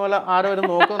നോക്കുന്ന പോലെ ആരോ വരും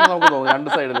നോക്കുമെന്ന് നമുക്ക് തോന്നും രണ്ട്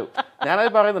സൈഡിലും.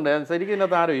 ഞാനത് പറയുന്നുണ്ട്, ശരിക്കും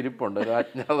ഇതിനകത്ത് ആരോ ഇരിപ്പുണ്ട് ഒരു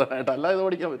അജ്ഞാതമായിട്ട്, അല്ല ഇത്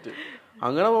ഓടിക്കാൻ പറ്റും.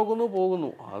 അങ്ങനെ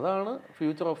പോകുന്നു. അതാണ്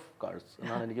ഫ്യൂച്ചർ ഓഫ് കാർസ്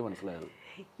എന്നാണ് എനിക്ക് മനസ്സിലായത്.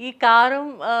 ഈ കാറും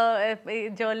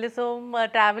ജേർണലിസവും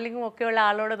ട്രാവലിങ്ങും ഒക്കെയുള്ള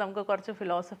ആളോട് നമുക്ക് കുറച്ച്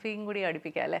ഫിലോസഫിയും കൂടി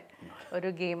അടുപ്പിക്കാം അല്ലേ? ഒരു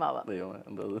ഗെയിം ആവാം.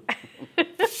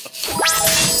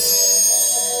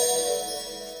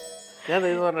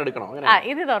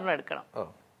 ഇത് തുറന്നെടുക്കണം.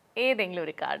 ഏതെങ്കിലും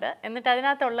ഒരു കാർഡ്, എന്നിട്ട്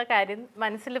അതിനകത്തുള്ള കാര്യം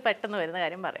മനസ്സിൽ പെട്ടെന്ന് വരുന്ന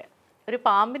കാര്യം പറയാം. ഒരു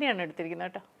പാമ്പിനെയാണ് എടുത്തിരിക്കുന്നത്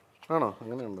കേട്ടോ. ആണോ?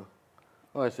 അങ്ങനെയുണ്ടോ?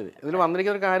 ഓ ശരി. ഇതിൽ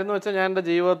വന്നിരിക്കുന്ന ഒരു കാര്യം എന്ന് വെച്ചാൽ ഞാൻ എൻ്റെ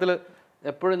ജീവിതത്തിൽ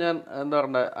എപ്പോഴും ഞാൻ എന്താ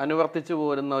പറയണ്ടേ അനുവർത്തിച്ചു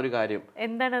പോരുന്ന ഒരു കാര്യം.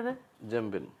 എന്താണത്?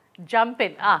 ജമ്പിൻ.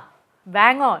 ജമ്പിൻ.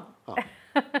 Bang on.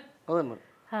 അതന്നെ.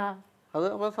 അത്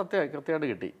അപ്പോൾ കൃത്യമായിട്ട്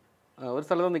കിട്ടി. ഒരു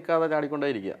സ്ഥലത്ത് നിൽക്കാതെ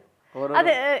ചാടിക്കൊണ്ടേയിരിക്കുക. അത്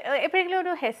എപ്പോഴെങ്കിലും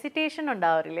ഒരു ഹെസിറ്റേഷൻ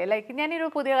ഉണ്ടാവാറില്ലേ? ലൈക്ക് ഞാനൊരു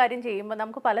പുതിയ കാര്യം ചെയ്യുമ്പോൾ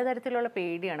നമുക്ക് പലതരത്തിലുള്ള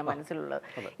പേടിയാണ് മനസ്സിലുള്ളത്.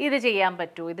 ഇത് ചെയ്യാൻ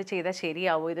പറ്റുമോ, ഇത് ചെയ്താൽ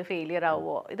ശരിയാവോ, ഇത് ഫെയിലിയർ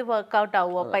ആവുമോ, ഇത് വർക്ക്ഔട്ട്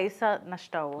ആവുമോ, പൈസ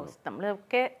നഷ്ടമാവോ?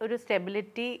 നമ്മളൊക്കെ ഒരു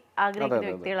സ്റ്റെബിലിറ്റി ആഗ്രഹിക്കുന്ന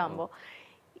വ്യക്തികളാകുമ്പോൾ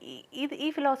ഈ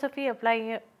ഫിലോസഫി അപ്ലൈ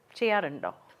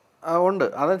ചെയ്യാറുണ്ടോ? ഉണ്ട്.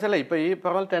 അതെന്ന് വെച്ചാൽ ഇപ്പോൾ ഈ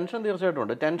പറഞ്ഞ ടെൻഷൻ തീർച്ചയായിട്ടും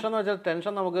ഉണ്ട്. ടെൻഷൻ എന്ന് വെച്ചാൽ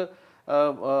ടെൻഷൻ നമുക്ക്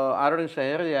ആരോടും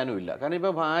ഷെയർ ചെയ്യാനും ഇല്ല. കാരണം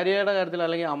ഇപ്പോൾ ഭാര്യയുടെ കാര്യത്തിൽ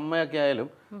അല്ലെങ്കിൽ അമ്മയൊക്കെ ആയാലും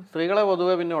സ്ത്രീകളെ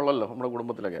പൊതുവെ പിന്നെ ഉള്ളല്ലോ നമ്മുടെ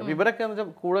കുടുംബത്തിലൊക്കെ. അപ്പോൾ ഇവരൊക്കെ എന്ന്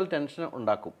വെച്ചാൽ കൂടുതൽ ടെൻഷൻ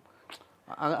ഉണ്ടാക്കും.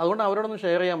 അതുകൊണ്ട് അവരോടൊന്നും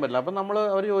ഷെയർ ചെയ്യാൻ പറ്റില്ല. അപ്പം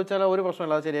അവർ ചോദിച്ചാൽ ഒരു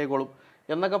പ്രശ്നമില്ല, അത് ശരിയായിക്കോളും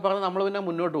എന്നൊക്കെ പറഞ്ഞ് നമ്മൾ പിന്നെ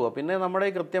മുന്നോട്ട് പോകുക. പിന്നെ നമ്മുടെ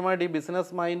ഈ കൃത്യമായിട്ട് ഈ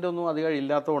ബിസിനസ് മൈൻഡൊന്നും അധികം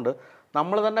ഇല്ലാത്തതുകൊണ്ട്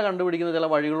നമ്മൾ തന്നെ കണ്ടുപിടിക്കുന്ന ചില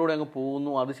വഴികളിലൂടെ അങ്ങ്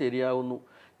പോകുന്നു, അത് ശരിയാകുന്നു.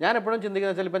 ഞാൻ എപ്പോഴും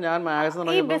ചിന്തിക്കുന്ന വെച്ചാൽ ഇപ്പം ഞാൻ മാഗസിൻ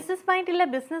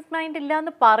ബിസിനസ് മൈൻഡ് ഇല്ല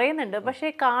എന്ന് പറയുന്നുണ്ട്, പക്ഷേ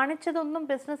കാണിച്ചതൊന്നും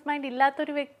ബിസിനസ് മൈൻഡ്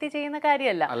ഇല്ലാത്തൊരു വ്യക്തി ചെയ്യുന്ന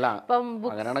കാര്യമല്ല. അല്ല,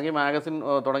 അങ്ങനെയാണെങ്കിൽ മാഗസിൻ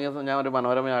തുടങ്ങിയ ഞാൻ ഒരു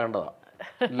മനോരമയാകേണ്ടതാണ്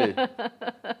ഇല്ലേ?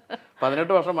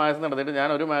 18 വർഷം മാഗസിൻ നടത്തിയിട്ട്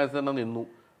ഞാൻ ഒരു മാഗസിൻ തന്നെ നിന്നു.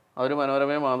 അതൊരു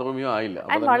മനോരമയോ മാതൃഭൂമിയോ ആയില്ല.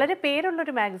 വളരെ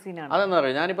പേരുള്ളൊരു മാഗസീനാണ്. അതെന്താ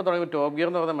പറയുക, ഞാനിപ്പോൾ തുടങ്ങി ടോപ്പ് ഗിയർ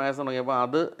എന്ന് പറഞ്ഞ മാഗസിൻ തുടങ്ങിയപ്പോൾ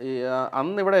അത്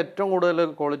അന്ന് ഇവിടെ ഏറ്റവും കൂടുതൽ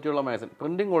ക്വാളിറ്റിയുള്ള മാഗസിൻ,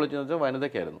 പ്രിൻറ്റിങ് ക്വാളിറ്റി എന്ന് വെച്ചാൽ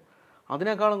വനിതയ്ക്കായിരുന്നു.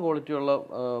 അതിനേക്കാളും ക്വാളിറ്റിയുള്ള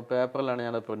പേപ്പറിലാണ്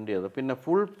ഞാനത് പ്രിൻറ്റ് ചെയ്തത്. പിന്നെ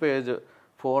ഫുൾ പേജ്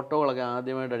ഫോട്ടോകളൊക്കെ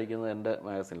ആദ്യമായിട്ട് അടിക്കുന്നത് എൻ്റെ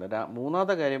മാഗസിനിൽ.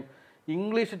 മൂന്നാമത്തെ കാര്യം,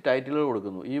 ഇംഗ്ലീഷ് ടൈറ്റിലുകൾ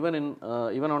കൊടുക്കുന്നു,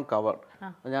 ഈവൻ ഓൺ കവർ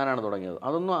ഞാനാണ് തുടങ്ങിയത്.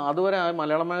 അതൊന്നും അതുവരെ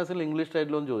മലയാളം മാഗസിനിൽ ഇംഗ്ലീഷ്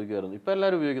ടൈറ്റിലൊന്നും ചോദിക്കുമായിരുന്നു. ഇപ്പോൾ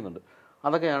എല്ലാവരും ഉപയോഗിക്കുന്നുണ്ട്.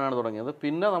 അതൊക്കെ ഞാനാണ് തുടങ്ങിയത്.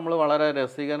 പിന്നെ നമ്മൾ വളരെ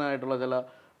രസികനായിട്ടുള്ള ചില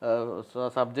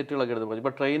സബ്ജക്റ്റുകളൊക്കെ എടുത്ത് പോയി.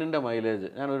 ഇപ്പോൾ ട്രെയിനിൻ്റെ മൈലേജ്,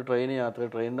 ഞാനൊരു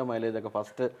ട്രെയിനിൻ്റെ മൈലേജൊക്കെ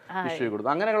ഫസ്റ്റ് ഇഷ്യൂ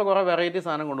കൊടുത്തു. അങ്ങനെയുള്ള കുറേ വെറൈറ്റി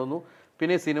സാധനം കൊണ്ടുവന്നു.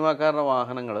 പിന്നെ സിനിമാക്കാരുടെ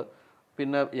വാഹനങ്ങൾ,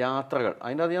 പിന്നെ യാത്രകൾ.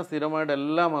 അതിൻ്റെ അത് ഞാൻ സ്ഥിരമായിട്ട്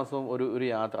എല്ലാ മാസവും ഒരു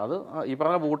യാത്ര, അത് ഈ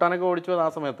പറഞ്ഞ ഭൂട്ടാനൊക്കെ ഓടിച്ചത് ആ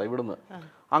സമയത്താണ് ഇവിടുന്ന്.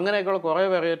 അങ്ങനെയൊക്കെയുള്ള കുറേ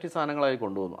വെറൈറ്റി സാധനങ്ങളായി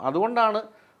കൊണ്ടുവന്നു.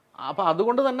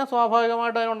 അതുകൊണ്ട് തന്നെ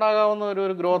സ്വാഭാവികമായിട്ട് അതിനുണ്ടാകാവുന്ന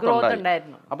ഒരു ഗ്രോത്ത്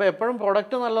ഉണ്ടായിരുന്നു. അപ്പോൾ എപ്പോഴും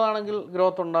പ്രൊഡക്റ്റ് നല്ലതാണെങ്കിൽ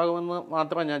ഗ്രോത്ത് ഉണ്ടാകുമെന്ന്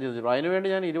മാത്രമേ ഞാൻ ചിന്തിച്ചുള്ളൂ.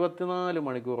 അതിനുവേണ്ടി ഞാൻ 24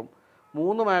 മണിക്കൂറും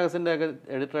 3 മാഗസിൻ്റെ ഒക്കെ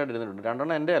എഡിറ്ററായിട്ട് ഇരുന്നിട്ടുണ്ട്.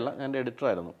 2 എൻ്റെ അല്ല, ഞാൻ എൻ്റെ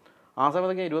എഡിറ്ററായിരുന്നു. ആ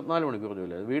സമയത്തൊക്കെ 24 മണിക്കൂർ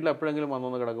ജോലിയായിരുന്നു. വീട്ടിൽ എപ്പോഴെങ്കിലും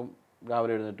വന്നൊന്ന് കിടക്കും,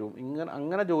 രാവിലെ എഴുന്നേറ്റും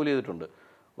അങ്ങനെ ജോലി ചെയ്തിട്ടുണ്ട്.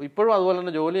 ഇപ്പോഴും അതുപോലെ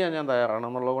തന്നെ ജോലി ചെയ്യാൻ ഞാൻ തയ്യാറാണ്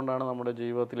എന്നുള്ളതുകൊണ്ടാണ് നമ്മുടെ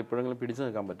ജീവിതത്തിൽ ഇപ്പോഴെങ്കിലും പിടിച്ചു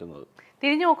നിൽക്കാൻ പറ്റുന്നത്.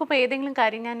 തിരിഞ്ഞു നോക്കുമ്പോൾ ഏതെങ്കിലും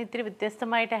കാര്യം ഞാൻ ഇത്തിരി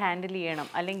വ്യത്യസ്തമായിട്ട് ഹാൻഡിൽ ചെയ്യണം,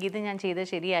 അല്ലെങ്കിൽ ഇത് ഞാൻ ചെയ്തത്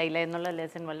ശരിയായില്ല എന്നുള്ള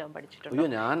ലെസൺ വല്ലതും പഠിച്ചിട്ടുണ്ടോ?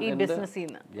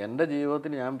 എൻ്റെ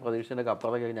ജീവിതത്തിൽ ഞാൻ പ്രതീക്ഷിച്ചതിൻ്റെ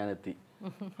അപ്പുറത്തേക്ക് ഞാൻ എത്തി.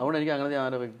 അതുകൊണ്ട് എനിക്ക് അങ്ങനെ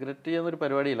ഞാൻ റിഗ്രറ്റ് ചെയ്യുന്ന ഒരു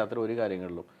പരിപാടിയില്ല അത്ര ഒരു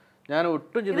കാര്യങ്ങളിലും. ഞാൻ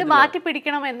ഒട്ടും ഇത് മാറ്റി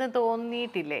പിടിക്കണം എന്ന്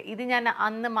തോന്നിയിട്ടില്ലേ? ഇത് ഞാൻ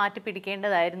അന്ന് മാറ്റി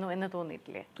പിടിക്കേണ്ടതായിരുന്നു എന്ന്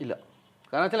തോന്നിയിട്ടില്ലേ? ഇല്ല.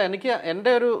 കാരണം വെച്ചാൽ എനിക്ക്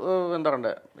എൻ്റെ ഒരു എന്താ പറയണ്ടേ,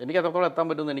 എനിക്ക് എത്രത്തോളം എത്താൻ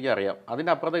പറ്റുമെന്ന് എനിക്കറിയാം.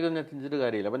 അതിൻ്റെ അപ്പുറത്തേക്കൊന്നും ഞാൻ ചിന്തിച്ചിട്ട്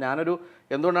കാര്യമില്ല. അപ്പോൾ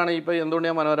എന്തുകൊണ്ട്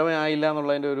ഞാൻ മനോരമ ആയില്ല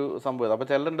എന്നുള്ളതിൻ്റെ ഒരു സംഭവം. അപ്പോൾ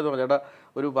ചിലരുടെ പറഞ്ഞു, ചേട്ടാ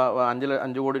ഒരു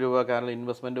 5 കോടി രൂപ കാരണം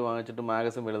ഇൻവെസ്റ്റ്മെൻറ്റ് വാങ്ങിച്ചിട്ട്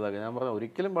മാഗസിൻ വലുതാക്കുക. ഞാൻ പറഞ്ഞു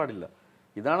ഒരിക്കലും പാടില്ല.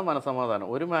 ഇതാണ് മനസ്സമാധാനം.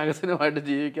 ഒരു മാഗസിനുമായിട്ട്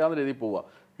ജീവിക്കാവുന്ന രീതിയിൽ പോവുക.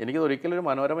 എനിക്കത് ഒരിക്കലും ഒരു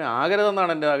മനോരമ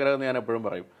ആകരുതെന്നാണ് എൻ്റെ ആഗ്രഹം എന്ന് ഞാൻ എപ്പോഴും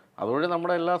പറയും. അതുവഴി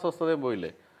നമ്മുടെ എല്ലാ സ്വസ്ഥതയും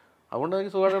പോയില്ലേ. അതുകൊണ്ട്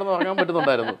എനിക്ക് സുഖമായിട്ടൊന്ന് ഉറങ്ങാൻ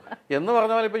പറ്റുന്നുണ്ടായിരുന്നു. എന്ന്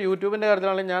പറഞ്ഞ പോലെ ഇപ്പോൾ യൂട്യൂബിൻ്റെ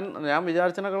കാര്യത്തിലാണെങ്കിൽ ഞാൻ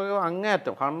വിചാരിച്ചതിനേക്കാൾ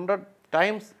അങ്ങേയറ്റം 100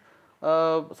 times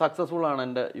സക്സസ്ഫുൾ ആണ്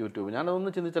എൻ്റെ യൂട്യൂബ്.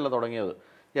 ഞാനതൊന്നും ചിന്തിച്ചല്ല തുടങ്ങിയത്.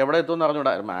 എവിടെ എത്തുമെന്ന്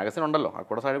അറിഞ്ഞൂടാ, മാഗസിൻ ഉണ്ടല്ലോ,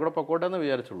 അക്കൂടെ സൈഡിൽ കൂടെ പൊക്കോട്ടെ എന്ന്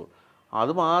വിചാരിച്ചുള്ളൂ.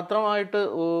 അത് മാത്രമായിട്ട്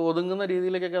ഒതുങ്ങുന്ന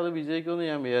രീതിയിലേക്കൊക്കെ അത് വിജയിക്കുമെന്ന്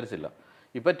ഞാൻ വിചാരിച്ചില്ല.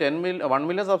 ഇപ്പോൾ 1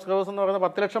 million സബ്സ്ക്രൈബേഴ്സ് എന്ന് പറയുന്നത്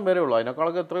 10 ലക്ഷം പേരേ ഉള്ളൂ.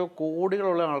 അതിനേക്കാളൊക്കെ എത്രയോ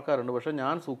കോടികളുള്ള ആൾക്കാരുണ്ട്. പക്ഷേ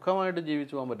ഞാൻ സുഖമായിട്ട്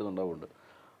ജീവിച്ചു പോകാൻ പറ്റുന്നുണ്ട്.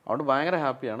 അതുകൊണ്ട് ഭയങ്കര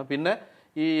ഹാപ്പിയാണ്. പിന്നെ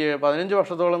ഈ 15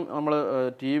 വർഷത്തോളം നമ്മൾ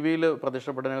ടി വിയിൽ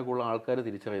പ്രത്യക്ഷപ്പെട്ടതിനൊക്കെ കൂടുതൽ ആൾക്കാർ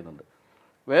തിരിച്ചറിയുന്നുണ്ട്.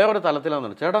 വേറൊരു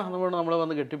തലത്തിലാണെന്നുണ്ട്, ചേട്ടാ നമ്മൾ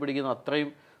വന്ന് കെട്ടിപ്പിടിക്കുന്ന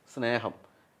അത്രയും സ്നേഹം.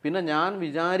 പിന്നെ ഞാൻ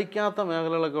വിചാരിക്കാത്ത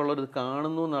മേഖലകളൊക്കെ ഉള്ളൊരു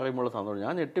കാണുന്നു എന്ന് അറിയുമ്പോൾ സന്തോഷം.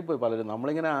 ഞാൻ ഞെട്ടിപ്പോയി. പലരും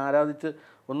നമ്മളിങ്ങനെ ആരാധിച്ച്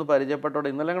ഒന്ന് പരിചയപ്പെട്ടോടെ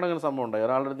ഇന്നലെ കൂടെ അങ്ങനെ സംഭവം ഉണ്ടായി.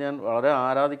 ഒരാളുടെ അടുത്ത് ഞാൻ വളരെ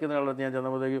ആരാധിക്കുന്ന ആളുടെ അടുത്ത് ഞാൻ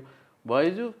ചെന്നപ്പോഴത്തേക്കും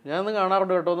ബൈജു ഞാനൊന്ന്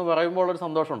കാണാറുണ്ട് കേട്ടോ എന്ന് പറയുമ്പോൾ ഉള്ളൊരു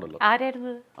സന്തോഷമുണ്ടല്ലോ.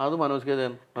 അത് മനോജ് കെ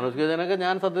ജയനൊക്കെ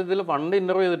ഞാൻ സത്യത്തിൽ പണ്ട്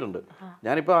ഇൻ്റർവ്യൂ ചെയ്തിട്ടുണ്ട്.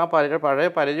 ഞാനിപ്പോൾ ആ പഴയ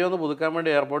പരിചയം ഒന്ന് പുതുക്കാൻ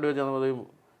വേണ്ടി എയർപോർട്ടിൽ വെച്ച് ചെന്നപ്പോഴത്തേക്കും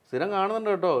സ്ഥിരം കാണുന്നുണ്ട്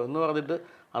കേട്ടോ എന്ന് പറഞ്ഞിട്ട്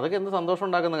അതൊക്കെ എന്ത് സന്തോഷം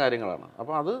ഉണ്ടാക്കുന്ന കാര്യങ്ങളാണ്.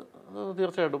 അപ്പോൾ അത്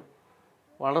തീർച്ചയായിട്ടും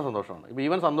വളരെ സന്തോഷമാണ്. ഇപ്പോൾ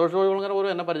ഈവൻ സന്തോഷ് അങ്ങനെ പോലും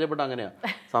എന്നെ പരിചയപ്പെട്ട അങ്ങനെയാണ്.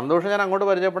 സന്തോഷം ഞാൻ അങ്ങോട്ട്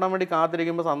പരിചയപ്പെടാൻ വേണ്ടി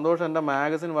കാത്തിരിക്കുമ്പോൾ സന്തോഷം എൻ്റെ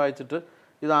മാഗസിൻ വായിച്ചിട്ട്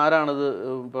ഇതാരാണിത്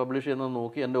പബ്ലിഷ് ചെയ്യുന്നത്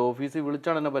നോക്കി എൻ്റെ ഓഫീസിൽ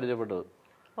വിളിച്ചാണ് എന്നെ പരിചയപ്പെട്ടത്.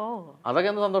 അതൊക്കെ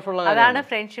എന്ത് സന്തോഷമുള്ള കാര്യമാണ്.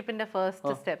 ഫ്രണ്ട്ഷിപ്പിന്റെ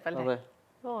ഫസ്റ്റ് സ്റ്റെപ്പ് അല്ലേ?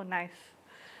 ഓ നൈസ്.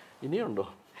 ഇനിയുണ്ടോ?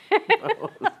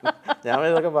 ഞാൻ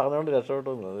ഇതൊക്കെ പറഞ്ഞുകൊണ്ട്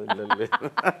രക്ഷപ്പെട്ടു ഇല്ലല്ലേ.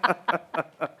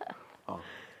 ആ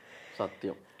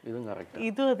സത്യം, ഇതും കറക്റ്റ്.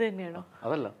 ഇതും അത് തന്നെയാണോ?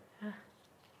 അതല്ല,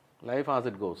 life as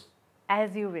it goes,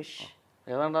 as you wish.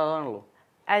 ഏതാണ്ട് അതാണല്ലോ.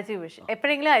 As you wish.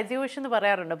 എപ്പോഴെങ്കിലും ആസ് യു വിഷ് എന്ന്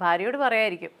പറയാറുണ്ട്? ഭാര്യയോട്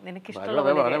പറയായിരിക്കും നിനക്ക് ഇഷ്ടമുള്ള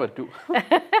പറയാനേ പറ്റൂ,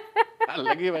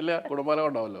 അല്ലെങ്കിൽ വലിയ കുടുംബലം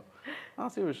ഉണ്ടാവല്ലോ.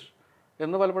 ആസ് യു വിഷ്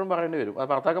എന്ന് പലപ്പോഴും പറയേണ്ടി വരും. അത്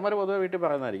ഭർത്താക്കന്മാർ പൊതുവെ വീട്ടിൽ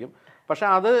പറയുന്നതായിരിക്കും. പക്ഷെ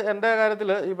അത് എൻ്റെ കാര്യത്തിൽ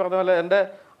ഈ പറഞ്ഞ പോലെ എൻ്റെ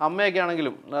അമ്മയൊക്കെ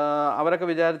ആണെങ്കിലും അവരൊക്കെ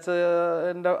വിചാരിച്ച്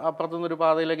എൻ്റെ അപ്പുറത്തുനിന്നൊരു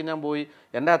പാതയിലേക്ക് ഞാൻ പോയി.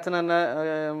 എൻ്റെ അച്ഛൻ എന്നെ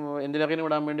എഞ്ചിനീയറിംഗിന്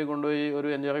വിടാൻ വേണ്ടി കൊണ്ടുപോയി ഒരു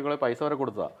എഞ്ചിനീയറിംഗ് കോളേജ് പൈസ വരെ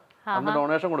കൊടുത്തതാണ്. അന്ന്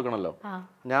ഡൊണേഷൻ കൊടുക്കണമല്ലോ.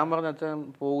 ഞാൻ പറഞ്ഞ അച്ഛൻ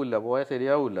പോകില്ല, പോയാൽ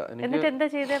ശരിയാവില്ല. എനിക്ക് എന്താ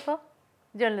ചെയ്തപ്പോ?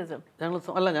 ജേർണലിസം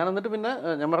അല്ല, ഞാൻ എന്നിട്ട് പിന്നെ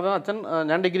ഞാൻ പറഞ്ഞ അച്ഛൻ,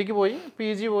 ഞാൻ ഡിഗ്രിക്ക് പോയി,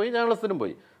 PG പോയി, ജേർണലിസത്തിനും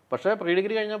പോയി. പക്ഷേ പ്രീ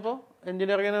ഡിഗ്രി കഴിഞ്ഞപ്പോൾ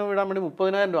എഞ്ചിനീയറിംഗിന് വിടാൻ വേണ്ടി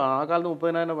 30,000 രൂപ, ആ കാലത്ത്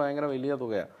 30,000 ഭയങ്കര വലിയ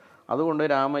തുകയാണ്. അതുകൊണ്ട്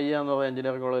രാമയ്യ എന്ന് പറയുന്ന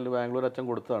എഞ്ചിനീയറിംഗ് കോളേജിൽ ബാംഗ്ലൂർ അച്ഛൻ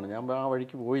കൊടുത്തതാണ്. ഞാൻ ആ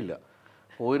വഴിക്ക് പോയില്ല.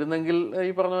 പോയിരുന്നെങ്കിൽ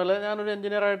ഈ പറഞ്ഞ പോലെ ഞാനൊരു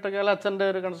എഞ്ചിനീയറായിട്ടൊക്കെ അല്ല അച്ഛൻ്റെ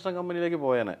ഒരു കൺസ്ട്രക്ഷൻ കമ്പനിയിലേക്ക്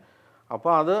പോയേനെ.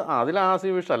 അപ്പോൾ അതിൽ ആസി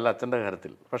വിഷ് അല്ല അച്ഛൻ്റെ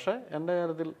കാര്യത്തിൽ. പക്ഷേ എൻ്റെ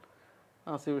കാര്യത്തിൽ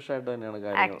ആസി വിഷായിട്ട് തന്നെയാണ്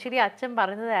കാര്യം. ആക്ച്വലി അച്ഛൻ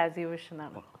പറഞ്ഞത് ആസ് യു വിഷ്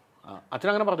എന്നാണ്. അച്ഛൻ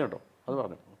അങ്ങനെ പറഞ്ഞു കേട്ടോ, അത്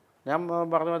പറഞ്ഞു. ഞാൻ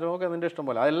പറഞ്ഞു വെച്ചാൽ ഓക്കെ നിൻ്റെ ഇഷ്ടം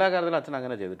പോലെ. എല്ലാ കാര്യത്തിലും അച്ഛൻ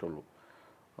അങ്ങനെ ചെയ്തിട്ടുള്ളൂ.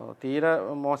 തീരെ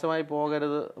മോശമായി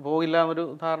പോകില്ല എന്നൊരു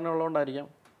ധാരണ ഉള്ളതുകൊണ്ടായിരിക്കാം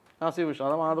ആസി വിഷ്.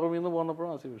 അത് മാതൃഭൂമിയിൽ നിന്ന് പോന്നപ്പോഴും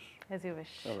ആസി വിഷ്.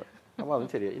 അതെ, അപ്പോൾ അത്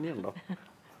ശരിയാ. ഇനിയുണ്ടോ?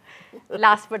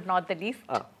 Last but not the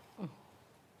least,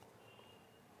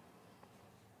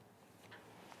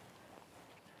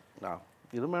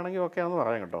 ഇതും വേണമെങ്കിൽ ഓക്കെ ആണെന്ന്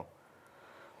പറയാം കേട്ടോ.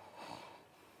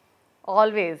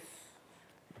 ഓൾവേസ്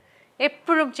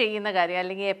എപ്പോഴും ചെയ്യുന്ന കാര്യം,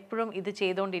 അല്ലെങ്കിൽ എപ്പോഴും ഇത്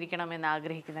ചെയ്തുകൊണ്ടിരിക്കണം എന്ന്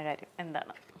ആഗ്രഹിക്കുന്ന കാര്യം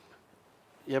എന്താണ്?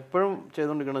 എപ്പോഴും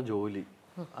ചെയ്തുകൊണ്ടിരിക്കുന്ന ജോലി.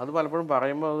 അത് പലപ്പോഴും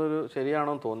പറയുമ്പോൾ അതൊരു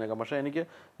ശരിയാണോ എന്ന് തോന്നിയേക്കാം. പക്ഷേ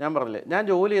ഞാൻ പറഞ്ഞില്ലേ, ഞാൻ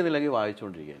ജോലി ചെയ്യുന്നില്ലെങ്കിൽ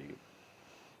വായിച്ചുകൊണ്ടിരിക്കുകയായിരിക്കും.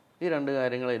 ഈ രണ്ട്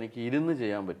കാര്യങ്ങൾ എനിക്ക് ഇരുന്ന്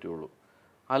ചെയ്യാൻ പറ്റുള്ളൂ.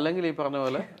 അല്ലെങ്കിൽ ഈ പറഞ്ഞ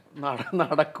പോലെ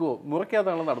നടക്കുമോ,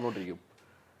 മുറിക്കാത്തതാണ് നടന്നുകൊണ്ടിരിക്കും,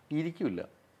 ഇരിക്കില്ല.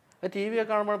 TV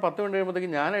ഒക്കെ കാണുമ്പോൾ 10 മിനിറ്റ്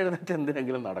കഴിയുമ്പോഴത്തേക്കും ഞാൻ എഴുന്നേറ്റ്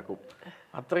എന്തിനെങ്കിലും നടക്കും.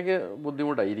 അത്രയ്ക്ക്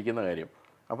ബുദ്ധിമുട്ടാണ് ഇരിക്കുന്ന കാര്യം.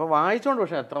 അപ്പോൾ വായിച്ചുകൊണ്ട്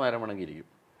പക്ഷേ എത്ര നേരം വേണമെങ്കിൽ ഇരിക്കും.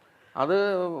 അത്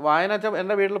വായന വെച്ചാൽ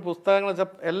എൻ്റെ വീട്ടിൽ പുസ്തകങ്ങൾ വെച്ചാൽ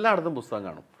എല്ലായിടത്തും പുസ്തകം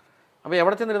കാണും. അപ്പോൾ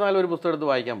എവിടെ ചെന്നിരുന്നാലും ഒരു പുസ്തകം എടുത്ത്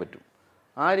വായിക്കാൻ പറ്റും.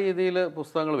 ആ രീതിയിൽ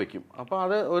പുസ്തകങ്ങൾ വെക്കും. അപ്പോൾ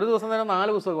അത് ഒരു ദിവസം തന്നെ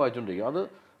 4 പുസ്തകം വായിച്ചുകൊണ്ടിരിക്കും. അത്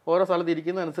ഓരോ സ്ഥലത്ത്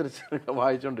ഇരിക്കുന്നതനുസരിച്ച്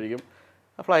വായിച്ചുകൊണ്ടിരിക്കും.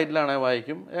 ഫ്ലൈറ്റിലാണെങ്കിൽ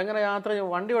വായിക്കും, എങ്ങനെ യാത്ര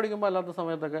വണ്ടി ഓടിക്കുമ്പോൾ അല്ലാത്ത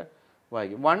സമയത്തൊക്കെ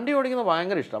വായിക്കും. വണ്ടി ഓടിക്കുന്നത്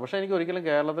ഭയങ്കര ഇഷ്ടമാണ്. പക്ഷേ എനിക്ക് ഒരിക്കലും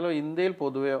കേരളത്തിലോ ഇന്ത്യയിൽ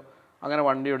പൊതുവെയോ അങ്ങനെ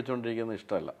വണ്ടി ഓടിച്ചുകൊണ്ടിരിക്കുന്നത്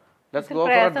ഇഷ്ടമല്ല. Let's go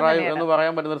for A drive എന്ന്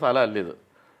പറയാൻ പറ്റുന്നൊരു സ്ഥലമല്ല ഇത്.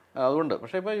 അതുകൊണ്ട്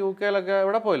പക്ഷേ ഇപ്പോൾ UK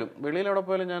എവിടെ പോയാലും, വെളിയിൽ എവിടെ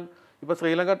പോയാലും, ഞാൻ ഇപ്പോൾ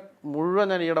ശ്രീലങ്ക മുഴുവൻ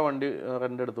ഞാൻ ഈയിടെ വണ്ടി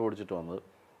റെൻ്റ് എടുത്ത് ഓടിച്ചിട്ട് വന്നത്.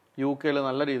 UK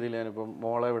നല്ല രീതിയിൽ ഞാനിപ്പം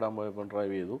മോളെ വിടാൻ പോയപ്പോൾ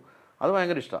ഡ്രൈവ് ചെയ്തു. അത്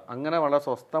ഭയങ്കര ഇഷ്ടമാണ്. അങ്ങനെ വളരെ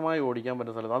സ്വസ്ഥമായി ഓടിക്കാൻ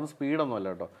പറ്റുന്ന സ്ഥലത്ത്. അത് സ്പീഡൊന്നും അല്ല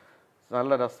കേട്ടോ,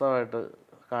 നല്ല രസമായിട്ട്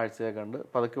കാഴ്ചയൊക്കെ കണ്ട്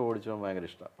പതുക്കെ ഓടിച്ചു പോകാൻ ഭയങ്കര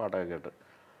ഇഷ്ടമാണ്. പാട്ടൊക്കെ കേട്ട്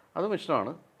അതും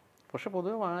ഇഷ്ടമാണ്. പക്ഷെ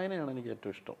പൊതുവെ വായനയാണ് എനിക്ക്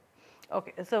ഏറ്റവും ഇഷ്ടം.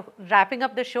 Okay, so wrapping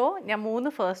up the show, ഞാൻ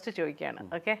 3 ഫസ്റ്റ് ചോദിക്കുകയാണ്.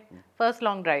 ഓക്കെ, ഫസ്റ്റ്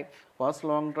ലോങ്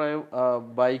ഡ്രൈവ്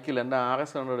ബൈക്കിൽ എൻ്റെ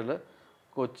RS100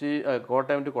 Kochi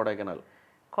Kottayam to Kodaikanal.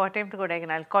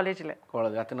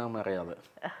 College അച്ഛനമ്മ അറിയാതെ.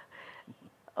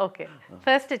 ഓക്കെ,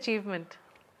 ഫസ്റ്റ്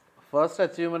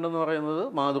അച്ചീവ്മെൻ്റ് എന്ന് പറയുന്നത്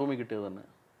മാതൃഭൂമി കിട്ടിയത് തന്നെ.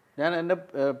 ഞാൻ എൻ്റെ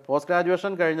പോസ്റ്റ്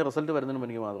ഗ്രാജുവേഷൻ കഴിഞ്ഞ് റിസൾട്ട് വരുന്നതിന്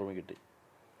എനിക്ക് മാതൃഭൂമി കിട്ടി.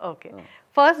 Okay,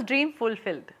 first dream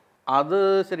fulfilled. അത്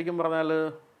ശരിക്കും പറഞ്ഞാൽ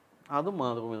അതും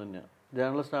മാതൃഭൂമി തന്നെയാണ്.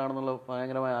 ജേർണലിസ്റ്റ് ആണെന്നുള്ള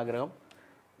ഭയങ്കരമായ ആഗ്രഹം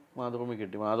മാതൃഭൂമി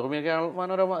കിട്ടി. മാതൃഭൂമിയൊക്കെ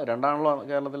മനോരമ രണ്ടാണല്ലോ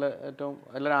കേരളത്തിലെ ഏറ്റവും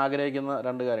എല്ലാവരും ആഗ്രഹിക്കുന്ന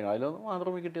 2 കാര്യങ്ങൾ. അതിലൊന്ന്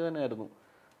മാതൃഭൂമി കിട്ടിയത് തന്നെയായിരുന്നു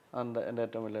എൻ്റെ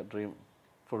ഏറ്റവും വലിയ ഡ്രീം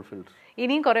ഫുൾഫിൽഡ്.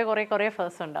 ഇനിയും കുറേ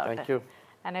ഫസ്റ്റ് ഉണ്ടാവും. Thank you.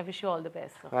 And I wish you all the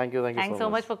best. Thank you so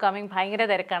much for coming. ഭയങ്കര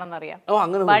തിരക്കാണെന്ന് അറിയാം.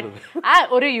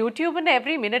 ഒരു യൂട്യൂബിന്റെ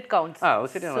every minute counts.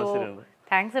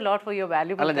 Thanks a lot for your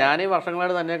valuable. അല്ല, ഞാൻ ഈ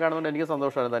വർഷങ്ങളായിട്ട് തന്നെ കാണുന്നുണ്ട്. എനിക്ക്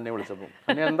സന്തോഷമാണ് തന്നെ വിളിച്ചപ്പോൾ.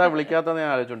 ഇനി എന്താ വിളിക്കാത്തതെന്ന്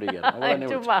ഞാൻ ആലോചിച്ചുകൊണ്ടിരിക്കുകയാണ്. Thank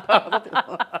you.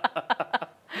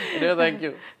 Thank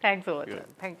you. Thanks so much.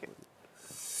 Thank you.